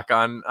mental block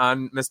on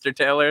Mr.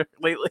 Taylor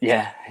lately.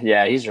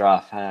 Yeah, he's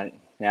rough. I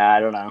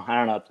don't know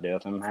what to do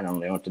with him. I don't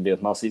know what to do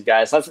with most of these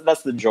guys.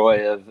 That's the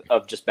joy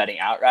of just betting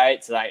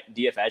outright. So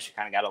DFS, you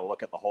kind of got to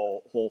look at the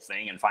whole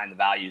thing and find the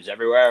values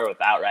everywhere. With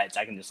outrights,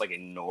 I can just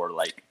ignore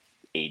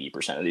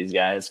 80% of these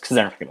guys because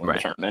they're not going to win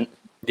the tournament.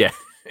 Yeah.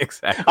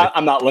 Exactly.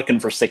 I'm not looking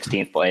for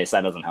 16th place.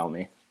 That doesn't help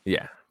me.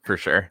 Yeah, for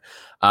sure.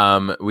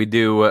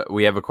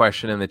 We have a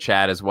question in the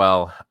chat as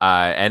well.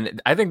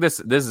 And I think this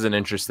is an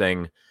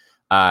interesting,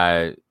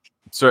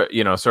 sort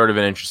of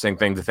an interesting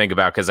thing to think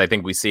about, because I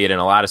think we see it in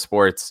a lot of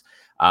sports.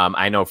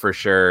 I know for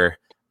sure,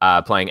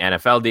 playing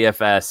NFL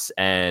DFS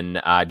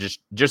and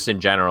just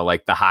in general,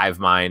 like the hive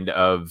mind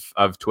of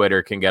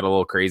Twitter can get a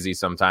little crazy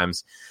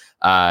sometimes.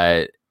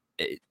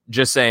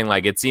 Just saying,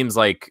 it seems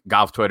like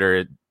golf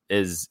Twitter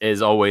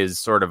is always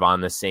sort of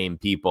on the same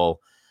people.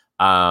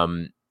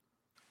 What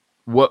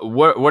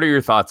are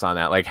your thoughts on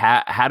that?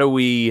 How do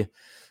we,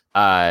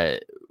 do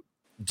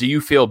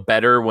you feel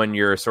better when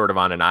you're sort of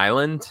on an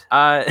island,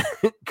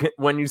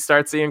 when you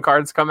start seeing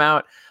cards come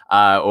out?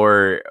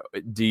 Or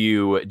do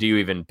you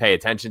even pay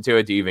attention to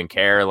it? Do you even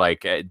care?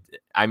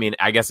 I mean,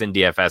 I guess in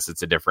DFS,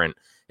 it's a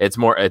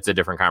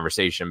different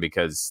conversation,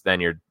 because then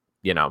you're,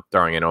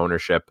 throwing in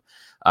ownership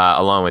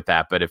along with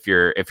that. But if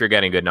you're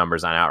getting good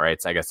numbers on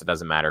outrights, I guess it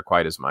doesn't matter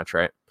quite as much,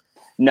 right?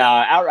 No,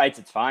 outrights,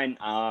 it's fine.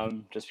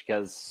 Just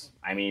because,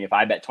 I mean, if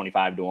I bet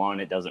 25-1,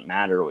 it doesn't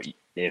matter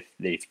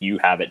if you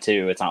have it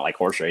too. It's not like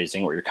horse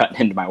racing where you're cutting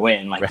into my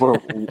win.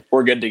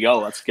 We're good to go.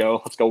 Let's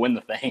go win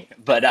the thing.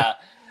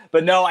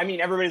 But no, I mean,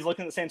 everybody's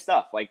looking at the same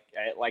stuff. I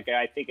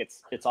think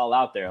it's all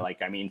out there.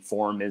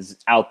 Form is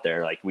out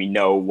there. We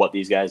know what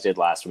these guys did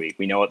last week.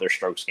 We know what their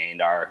strokes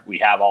gained are. We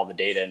have all the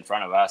data in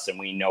front of us, and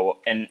we know,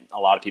 and a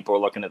lot of people are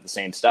looking at the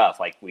same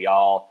stuff. We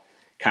all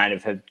kind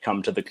of have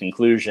come to the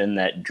conclusion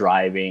that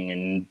driving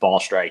and ball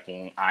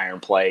striking, iron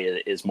play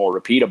is more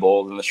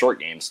repeatable than the short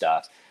game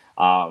stuff.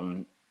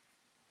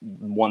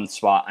 One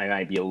spot I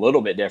might be a little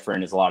bit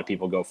different is a lot of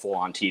people go full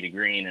on tee to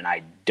green, and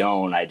I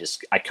don't. I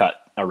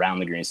cut around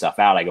the green stuff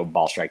out. I go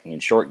ball striking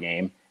and short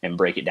game and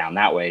break it down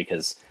that way,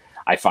 because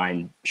I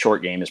find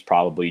short game is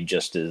probably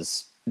just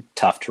as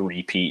tough to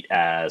repeat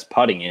as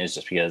putting is,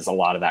 just because a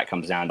lot of that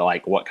comes down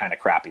to what kind of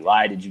crappy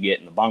lie did you get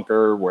in the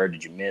bunker? Where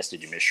did you miss?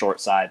 Did you miss short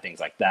side? Things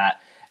like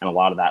that. And a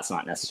lot of that's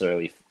not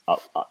necessarily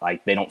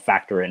they don't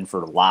factor in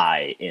for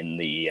lie in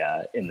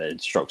the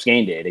strokes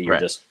gain data. You're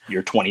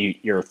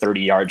right. You're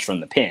 30 yards from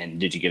the pin.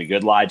 Did you get a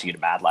good lie? Did you get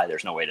a bad lie?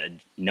 There's no way to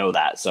know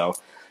that. So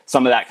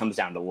some of that comes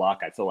down to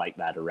luck. I feel like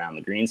that around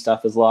the green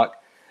stuff is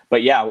luck.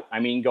 But yeah, I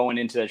mean, going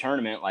into the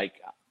tournament,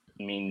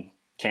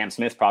 Cam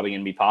Smith's probably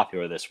going to be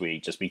popular this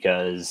week, just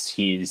because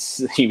he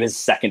was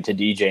second to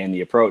DJ in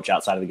the approach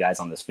outside of the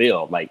guys on this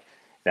field.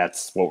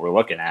 that's what we're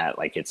looking at.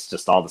 Like, it's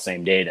just all the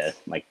same data.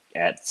 Like,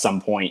 at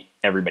some point,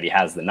 everybody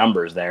has the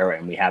numbers there,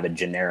 and we have a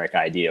generic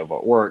idea of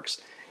what works.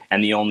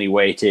 And the only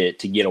way to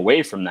get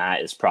away from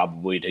that is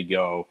probably to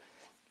go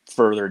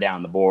further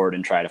down the board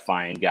and try to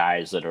find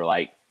guys that are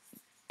like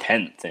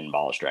 10th in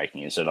ball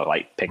striking instead of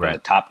like picking the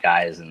top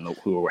guys and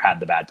who had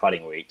the bad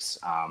putting weeks.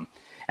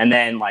 And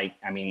then, like,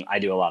 I mean, I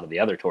do a lot of the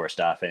other tour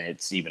stuff, and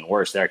it's even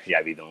worse there because you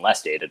have even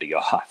less data to go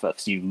off of.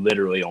 So you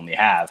literally only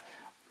have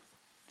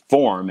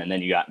form, and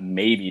then you got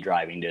maybe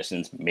driving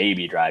distance,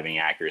 maybe driving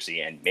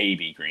accuracy, and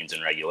maybe greens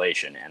and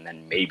regulation, and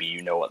then maybe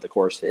you know what the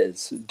course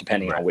is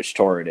depending on which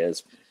tour it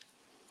is.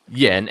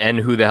 Yeah, and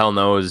who the hell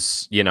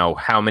knows, you know,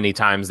 how many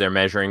times they're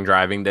measuring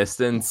driving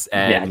distance,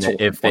 and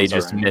if they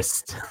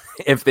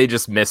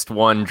just missed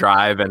one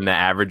drive and the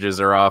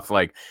averages are off,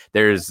 like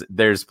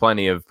there's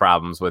plenty of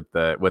problems with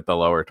the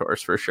lower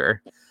tours for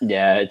sure.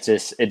 Yeah,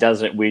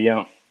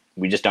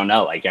 we just don't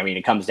know. Like, I mean,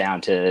 it comes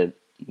down to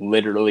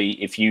literally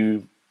if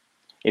you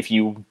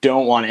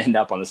don't want to end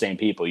up on the same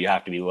people, you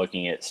have to be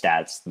looking at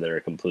stats that are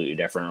completely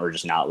different, or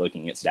just not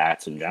looking at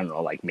stats in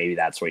general. Like, maybe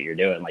that's what you're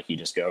doing. Like, you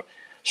just go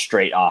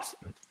straight off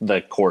the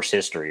course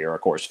history or a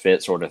course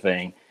fit sort of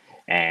thing,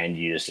 and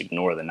you just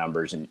ignore the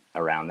numbers and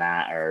around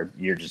that, or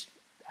you're just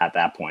at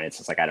that point, it's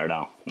just like, I don't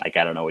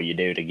know what you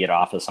do to get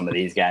off of some of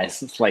these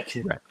guys. It's like,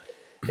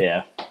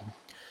 yeah.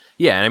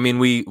 And I mean,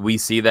 we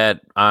see that,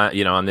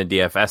 you know, on the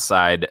DFS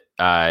side,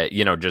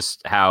 you know,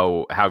 just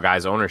how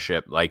guys'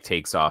 ownership like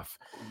takes off.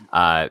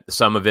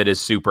 Some of it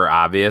is super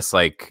obvious,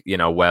 like, you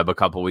know, Webb a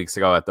couple weeks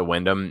ago at the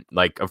Wyndham,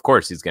 like, of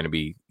course he's going to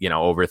be, you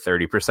know, over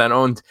 30%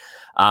 owned.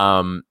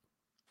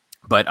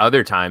 But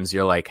other times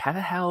you're like,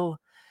 how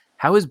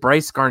is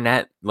Bryce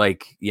Garnett,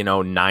 like, you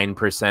know,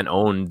 9%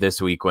 owned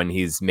this week when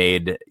he's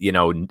made, you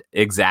know,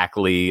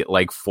 exactly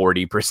like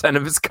 40%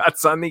 of his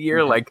cuts on the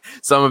year? Like,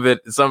 some of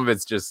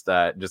it's just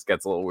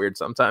gets a little weird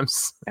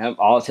sometimes. And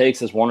all it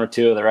takes is one or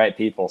two of the right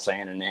people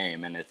saying a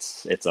name, and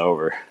it's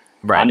over.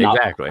 Right,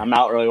 exactly. I'm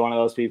not really one of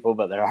those people,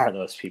 but there are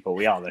those people.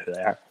 We all know who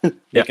they are.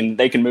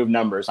 They can move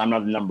numbers. I'm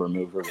not a number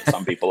mover, but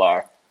some people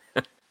are.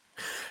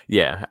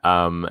 Yeah.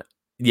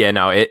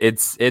 No,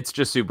 it's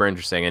just super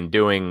interesting, and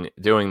doing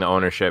the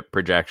ownership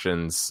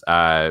projections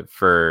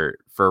for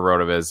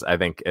RotoViz, I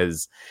think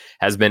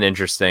has been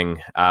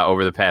interesting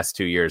over the past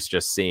 2 years.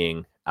 Just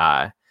seeing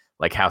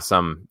like how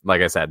some,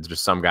 like I said,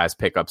 just some guys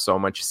pick up so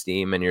much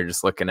steam, and you're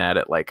just looking at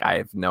it like, I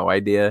have no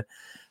idea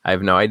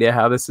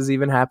how this is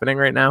even happening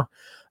right now.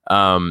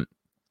 All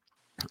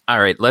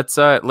right, let's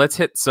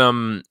hit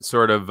some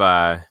sort of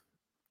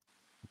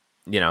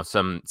you know,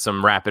 some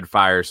rapid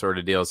fire sort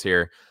of deals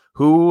here.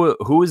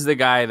 Who is the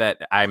guy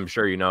that, I'm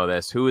sure you know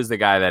this, who is the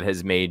guy that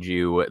has made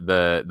you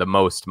the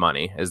most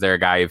money? Is there a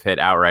guy you've hit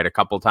outright a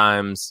couple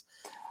times?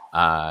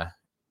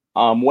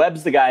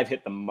 Webb's the guy I've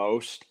hit the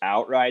most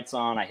outrights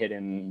on. I hit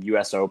him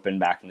US Open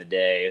back in the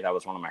day. That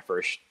was one of my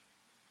first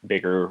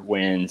bigger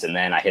wins, and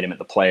then I hit him at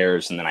the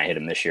Players, and then I hit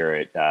him this year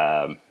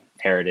at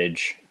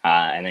Heritage,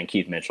 and then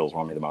Keith Mitchell's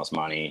won me the most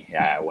money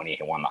when he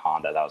won the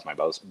Honda. That was my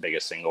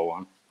biggest single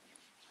one.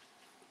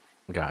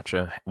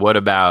 Gotcha. What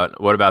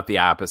about the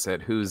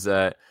opposite? Who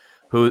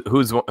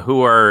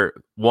are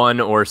one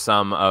or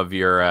some of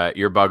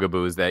your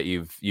bugaboos that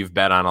you've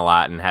bet on a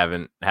lot and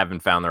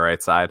haven't found the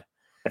right side?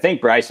 I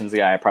think Bryson's the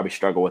guy I probably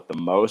struggle with the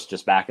most.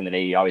 Just back in the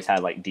day, he always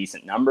had like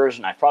decent numbers,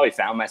 and I probably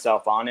found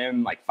myself on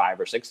him like 5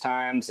 or 6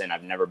 times, and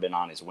I've never been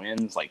on his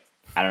wins. Like,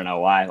 I don't know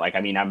why. Like, I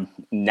mean,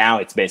 now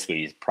it's basically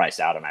he's priced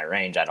out of my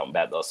range. I don't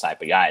bet those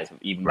type of guys.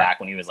 Even back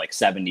when he was like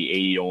 70,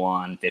 80 to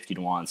 1, 50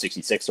 to 1,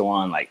 66 to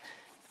 1, like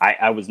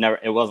I was never,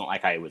 it wasn't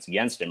like I was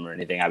against him or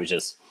anything. I was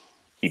just,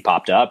 he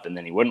popped up and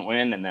then he wouldn't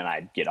win, and then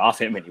I'd get off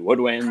him and he would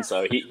win.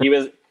 So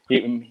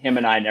him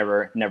and I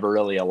never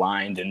really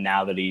aligned. And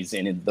now that he's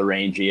in the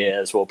range he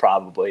is, it'll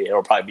probably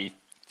be a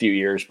few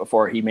years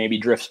before he maybe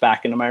drifts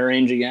back into my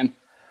range again.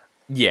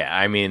 Yeah,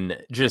 I mean,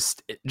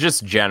 just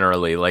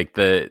generally, like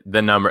the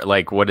number,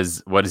 like what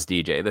is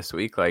DJ this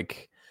week?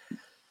 Like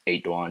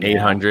 8 to 1,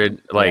 800. Yeah.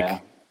 Like, yeah.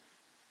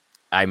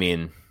 I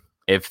mean,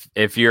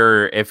 if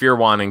you're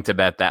wanting to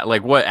bet that,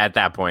 like, what at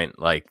that point,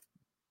 like,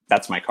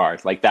 that's my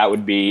card. Like, that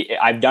would be,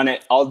 I've done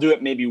it. I'll do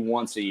it maybe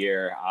once a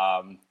year,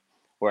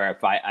 where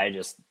if I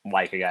just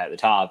like a guy at the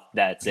top,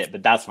 that's it.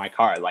 But that's my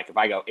card. Like, if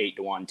I go 8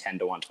 to 1, 10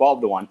 to 1,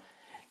 12 to 1.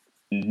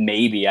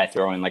 Maybe I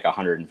throw in like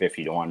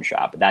 150 to 1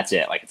 shot, but that's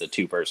it. Like, it's a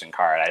 2-person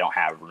card. I don't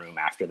have room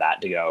after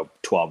that to go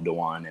 12 to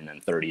 1 and then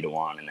 30 to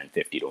 1 and then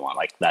 50 to 1.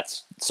 Like,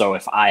 that's, so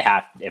if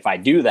I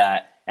do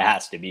that, it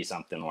has to be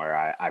something where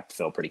I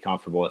feel pretty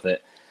comfortable with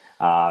it.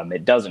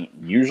 It doesn't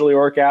usually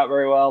work out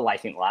very well. I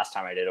think the last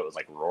time I did it was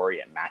like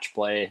Rory at match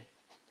play,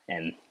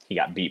 and he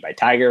got beat by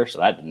Tiger, so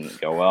that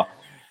didn't go well.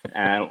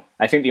 And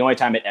I think the only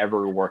time it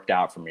ever worked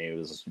out for me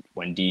was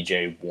when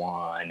DJ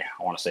won.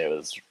 I want to say it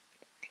was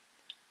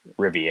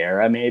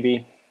Riviera,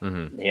 maybe.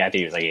 Mm-hmm. Yeah, I think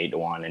he was like 8 to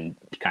 1 and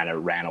kind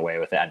of ran away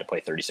with it. I had to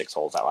play 36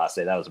 holes that last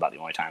day. That was about the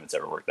only time it's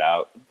ever worked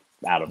out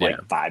of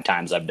like 5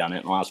 times I've done it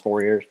in the last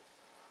 4 years.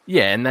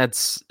 Yeah, and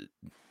that's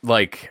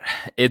like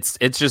it's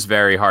just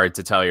very hard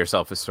to tell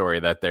yourself a story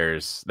that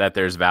there's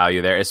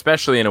value there,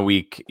 especially in a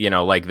week,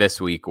 like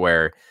this week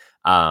where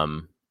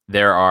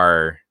there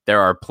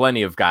are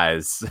plenty of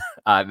guys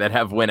that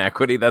have win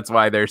equity. That's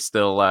why they're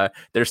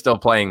still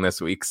playing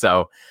this week.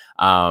 So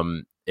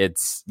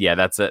that's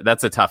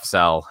a tough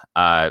sell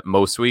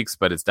most weeks,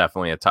 but it's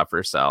definitely a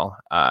tougher sell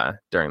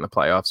during the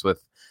playoffs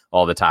with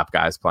all the top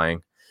guys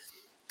playing.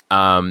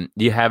 Do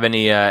you have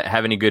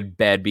any good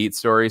bad beat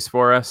stories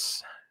for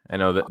us? I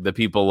know that the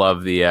people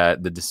love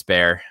the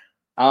despair.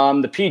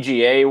 The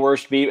PGA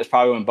worst beat was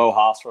probably when Bo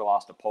Hosler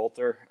lost to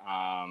Poulter.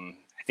 I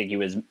think he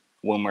was,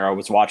 when I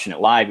was watching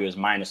it live, he was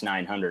minus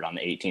 900 on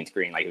the 18th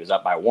green. Like, he was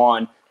up by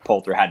one.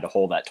 Poulter had to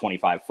hold that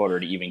 25-footer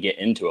to even get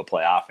into a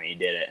playoff, and he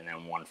did it, and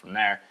then won from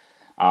there.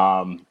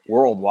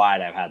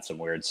 Worldwide, I've had some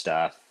weird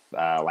stuff.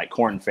 Like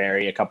Corn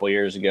Ferry a couple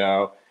years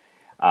ago,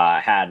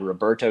 had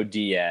Roberto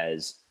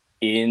Diaz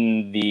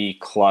in the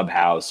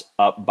clubhouse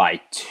up by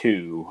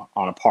 2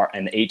 on a par,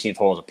 and the 18th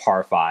hole is a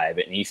par 5,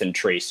 and Ethan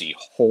Tracy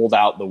holed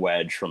out the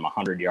wedge from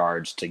 100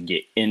 yards to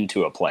get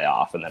into a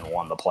playoff and then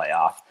won the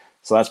playoff.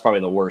 So that's probably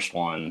the worst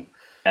one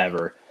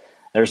ever.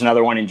 There's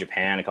another one in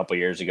Japan a couple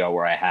years ago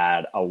where I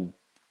had a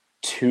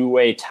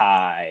 2-way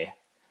tie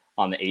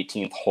on the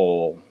 18th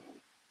hole,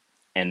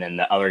 and then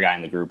the other guy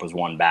in the group was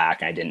one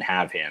back, and I didn't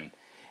have him.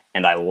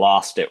 And I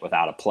lost it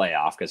without a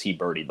playoff because he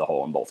birdied the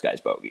hole and both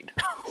guys bogeyed.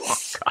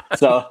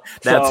 So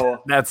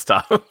that's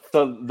tough.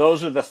 So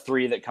those are the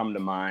 3 that come to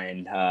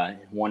mind.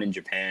 One in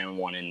Japan,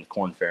 one in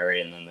Corn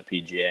Ferry, and then the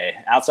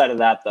PGA. Outside of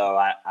that, though,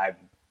 I've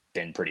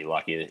been pretty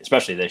lucky,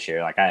 especially this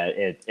year. Like,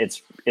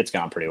 it's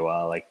gone pretty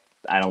well. Like,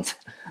 I don't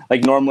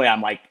like, normally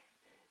I'm like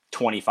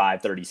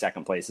 25, 30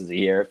 second places a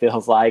year, it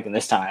feels like, and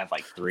this time I have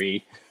like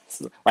 3.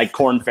 So, like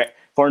Corn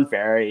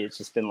Ferry, it's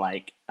just been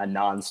like a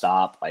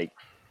nonstop, like,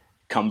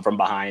 come from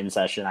behind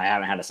session. I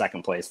haven't had a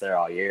second place there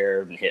all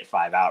year and hit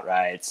 5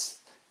 outrights.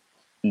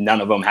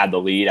 None of them had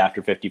the lead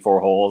after 54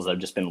 holes. I've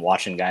just been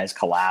watching guys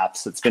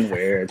collapse. It's been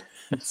weird.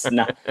 It's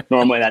not,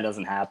 normally that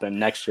doesn't happen.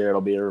 Next year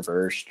it'll be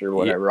reversed or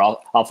whatever. Yeah.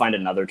 I'll find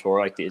another tour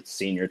like the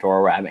senior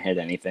tour where I haven't hit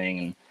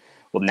anything,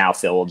 and now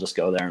Phil will just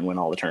go there and win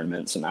all the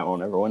tournaments, and I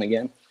won't ever win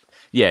again.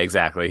 Yeah,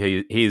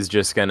 exactly. He's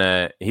just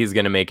gonna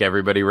make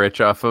everybody rich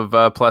off of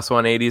plus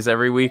 180s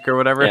every week or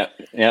whatever.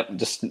 Yep.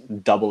 Just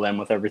double them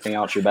with everything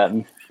else you're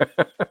betting.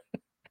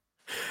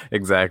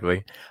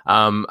 Exactly.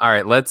 All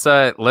right, let's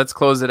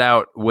close it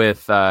out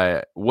with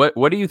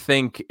what do you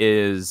think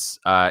is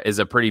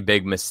a pretty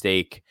big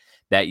mistake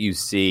that you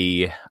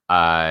see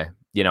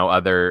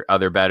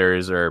other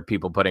bettors or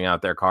people putting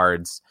out their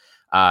cards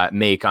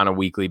make on a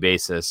weekly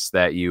basis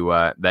that you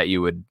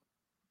would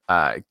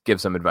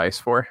give some advice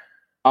for?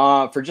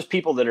 For just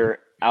people that are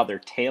out there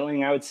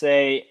tailing, I would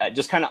say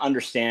just kind of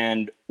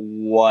understand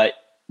what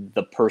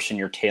the person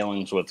you're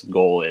tailing with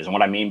goal is. And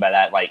what I mean by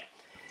that, like,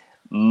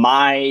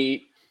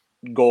 my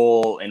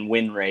goal and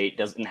win rate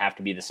doesn't have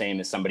to be the same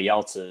as somebody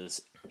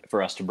else's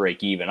for us to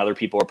break even. Other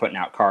people are putting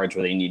out cards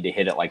where they need to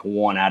hit it like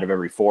 1 out of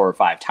every 4 or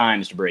 5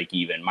 times to break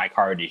even. My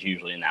card is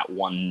usually in that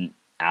 1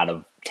 out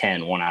of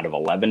 10, 1 out of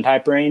 11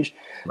 type range.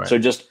 Right. So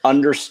just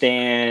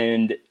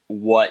understand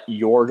what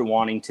you're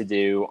wanting to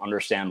do,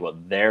 understand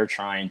what they're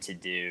trying to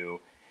do,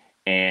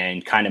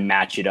 and kind of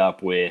match it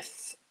up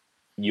with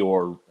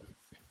your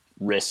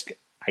risk,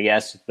 I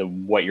guess,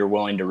 what you're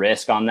willing to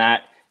risk on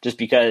that. Just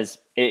because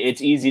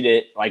it's easy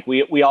to, like,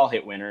 we all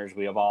hit winners.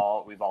 We've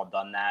all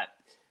done that.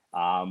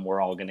 We're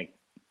all going to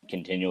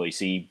continually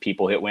see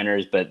people hit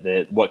winners, but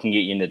what can get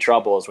you into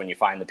trouble is when you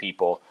find the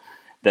people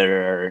that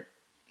are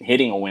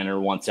hitting a winner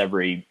once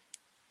every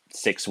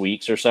 6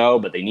 weeks or so,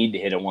 but they need to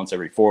hit it once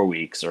every 4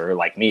 weeks. Or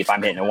like me, if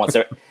I'm hitting it once,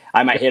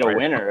 I might hit a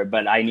winner,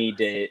 but I need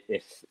to,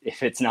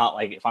 if it's not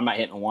like, if I'm not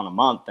hitting one a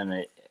month,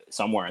 then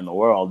somewhere in the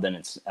world, then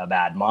it's a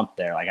bad month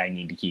there. Like, I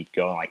need to keep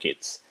going. Like,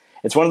 it's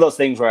one of those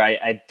things where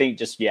I think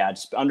just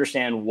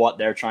understand what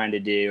they're trying to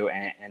do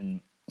and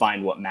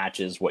find what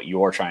matches what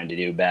you're trying to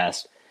do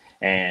best.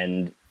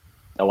 And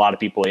a lot of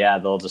people,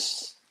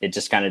 it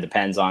just kind of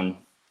depends on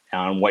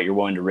what you're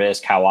willing to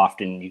risk, how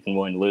often you can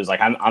willing to lose. Like,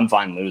 I'm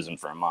fine losing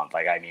for a month.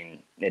 Like, I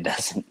mean, it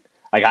doesn't,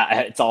 like,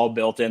 it's all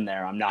built in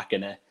there. I'm not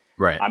going to,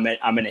 right. I'm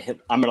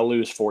going to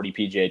lose 40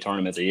 PGA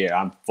tournaments a year.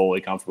 I'm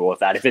fully comfortable with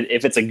that.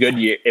 If it's a good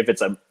year, if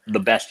it's the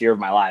best year of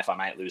my life, I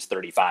might lose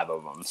 35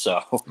 of them.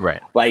 So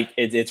right. Like,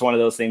 it's one of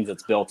those things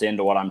that's built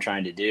into what I'm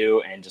trying to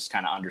do, and just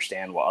kind of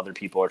understand what other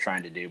people are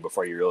trying to do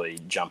before you really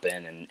jump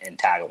in and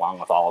tag along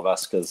with all of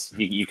us. 'Cause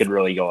you could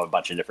really go a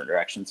bunch of different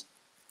directions.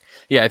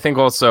 Yeah, I think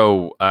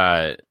also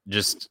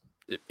just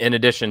in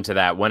addition to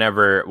that,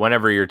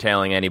 whenever you're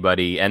tailing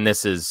anybody, and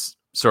this is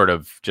sort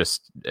of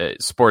just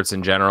sports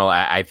in general,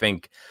 I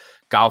think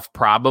golf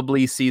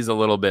probably sees a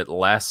little bit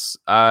less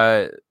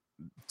in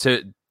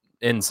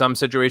some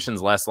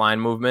situations, less line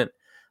movement.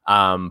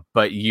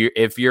 But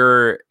if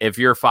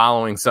you're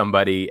following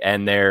somebody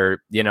and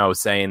they're,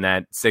 saying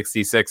that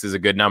 66 is a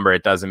good number,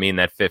 it doesn't mean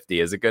that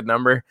 50 is a good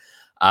number.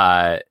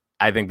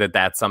 I think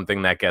that's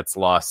something that gets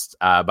lost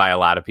by a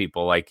lot of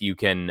people. Like, you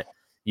can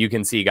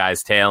see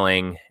guys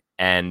tailing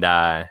and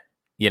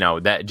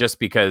that just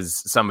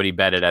because somebody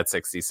bet it at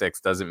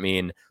 66 doesn't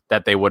mean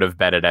that they would have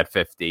bet it at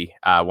 50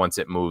 once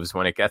it moves,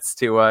 when it gets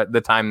to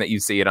the time that you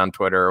see it on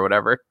Twitter or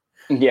whatever.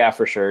 Yeah,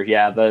 for sure.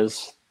 Yeah,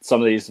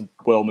 some of these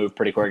will move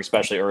pretty quick,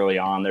 especially early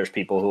on. There's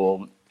people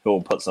who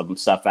will put some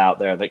stuff out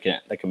there that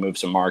can move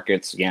some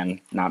markets.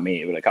 Again, not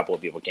me, but a couple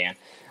of people can.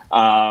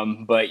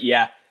 But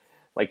yeah,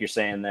 like you're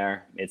saying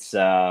there, it's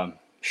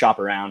shop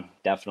around.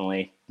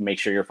 Definitely make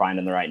sure you're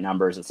finding the right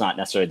numbers. It's not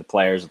necessarily the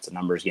players; it's a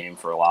numbers game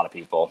for a lot of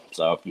people.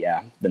 So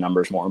yeah, the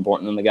number's more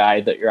important than the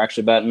guy that you're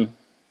actually betting.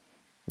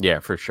 Yeah,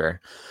 for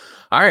sure.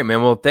 All right,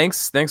 man. Well,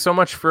 thanks so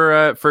much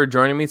for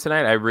joining me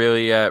tonight. I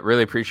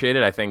really appreciate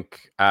it. I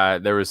think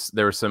there was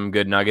some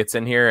good nuggets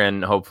in here,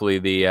 and hopefully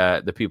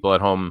the people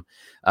at home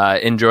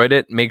enjoyed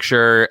it. Make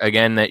sure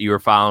again that you are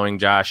following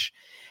Josh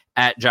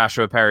at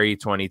Joshua Perry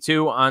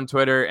 22 on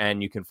Twitter,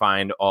 and you can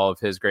find all of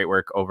his great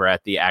work over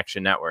at the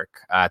Action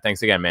Network.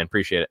 Thanks again, man.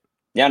 Appreciate it.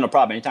 Yeah, no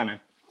problem. Anytime, man.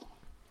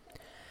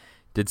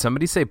 Did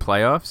somebody say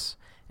playoffs?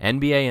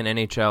 NBA and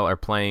NHL are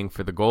playing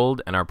for the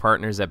gold, and our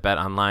partners at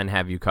BetOnline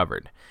have you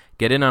covered.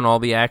 Get in on all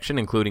the action,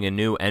 including a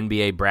new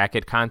NBA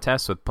bracket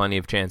contest with plenty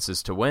of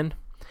chances to win.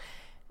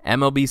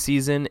 MLB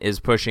season is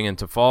pushing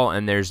into fall,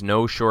 and there's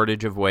no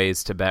shortage of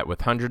ways to bet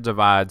with hundreds of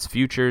odds,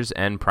 futures,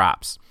 and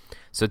props.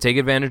 So take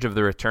advantage of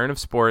the return of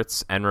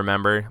sports, and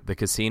remember, the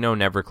casino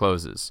never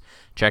closes.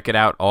 Check it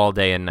out all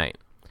day and night.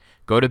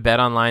 Go to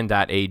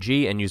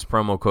betonline.ag and use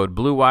promo code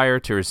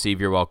BLUEWIRE to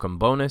receive your welcome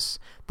bonus.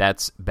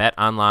 That's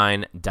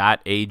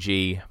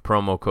betonline.ag,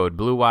 promo code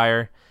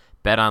BLUEWIRE.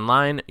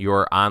 BetOnline,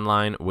 your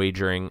online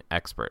wagering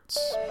experts.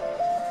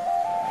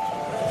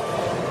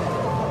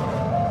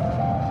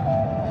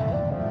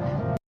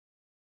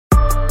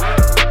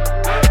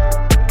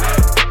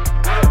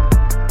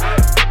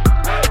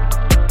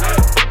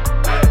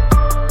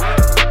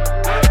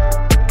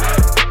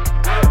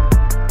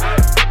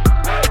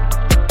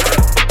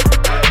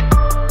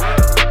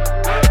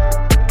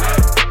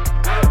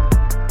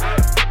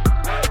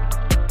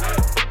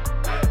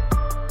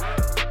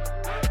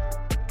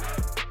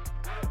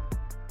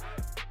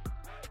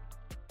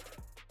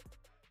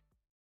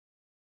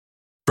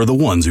 For the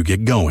ones who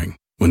get going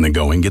when the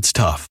going gets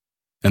tough,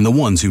 and the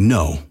ones who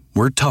know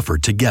we're tougher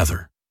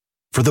together.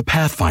 For the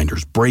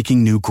Pathfinders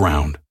breaking new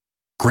ground,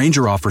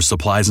 Grainger offers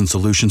supplies and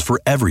solutions for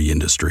every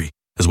industry,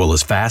 as well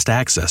as fast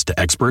access to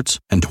experts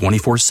and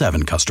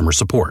 24/7 customer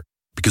support.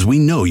 Because we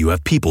know you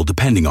have people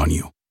depending on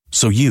you,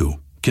 so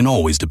you can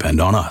always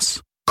depend on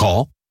us.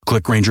 Call,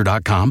 click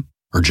Grainger.com,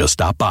 or just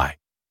stop by.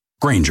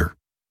 Grainger,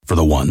 for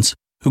the ones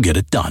who get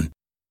it done.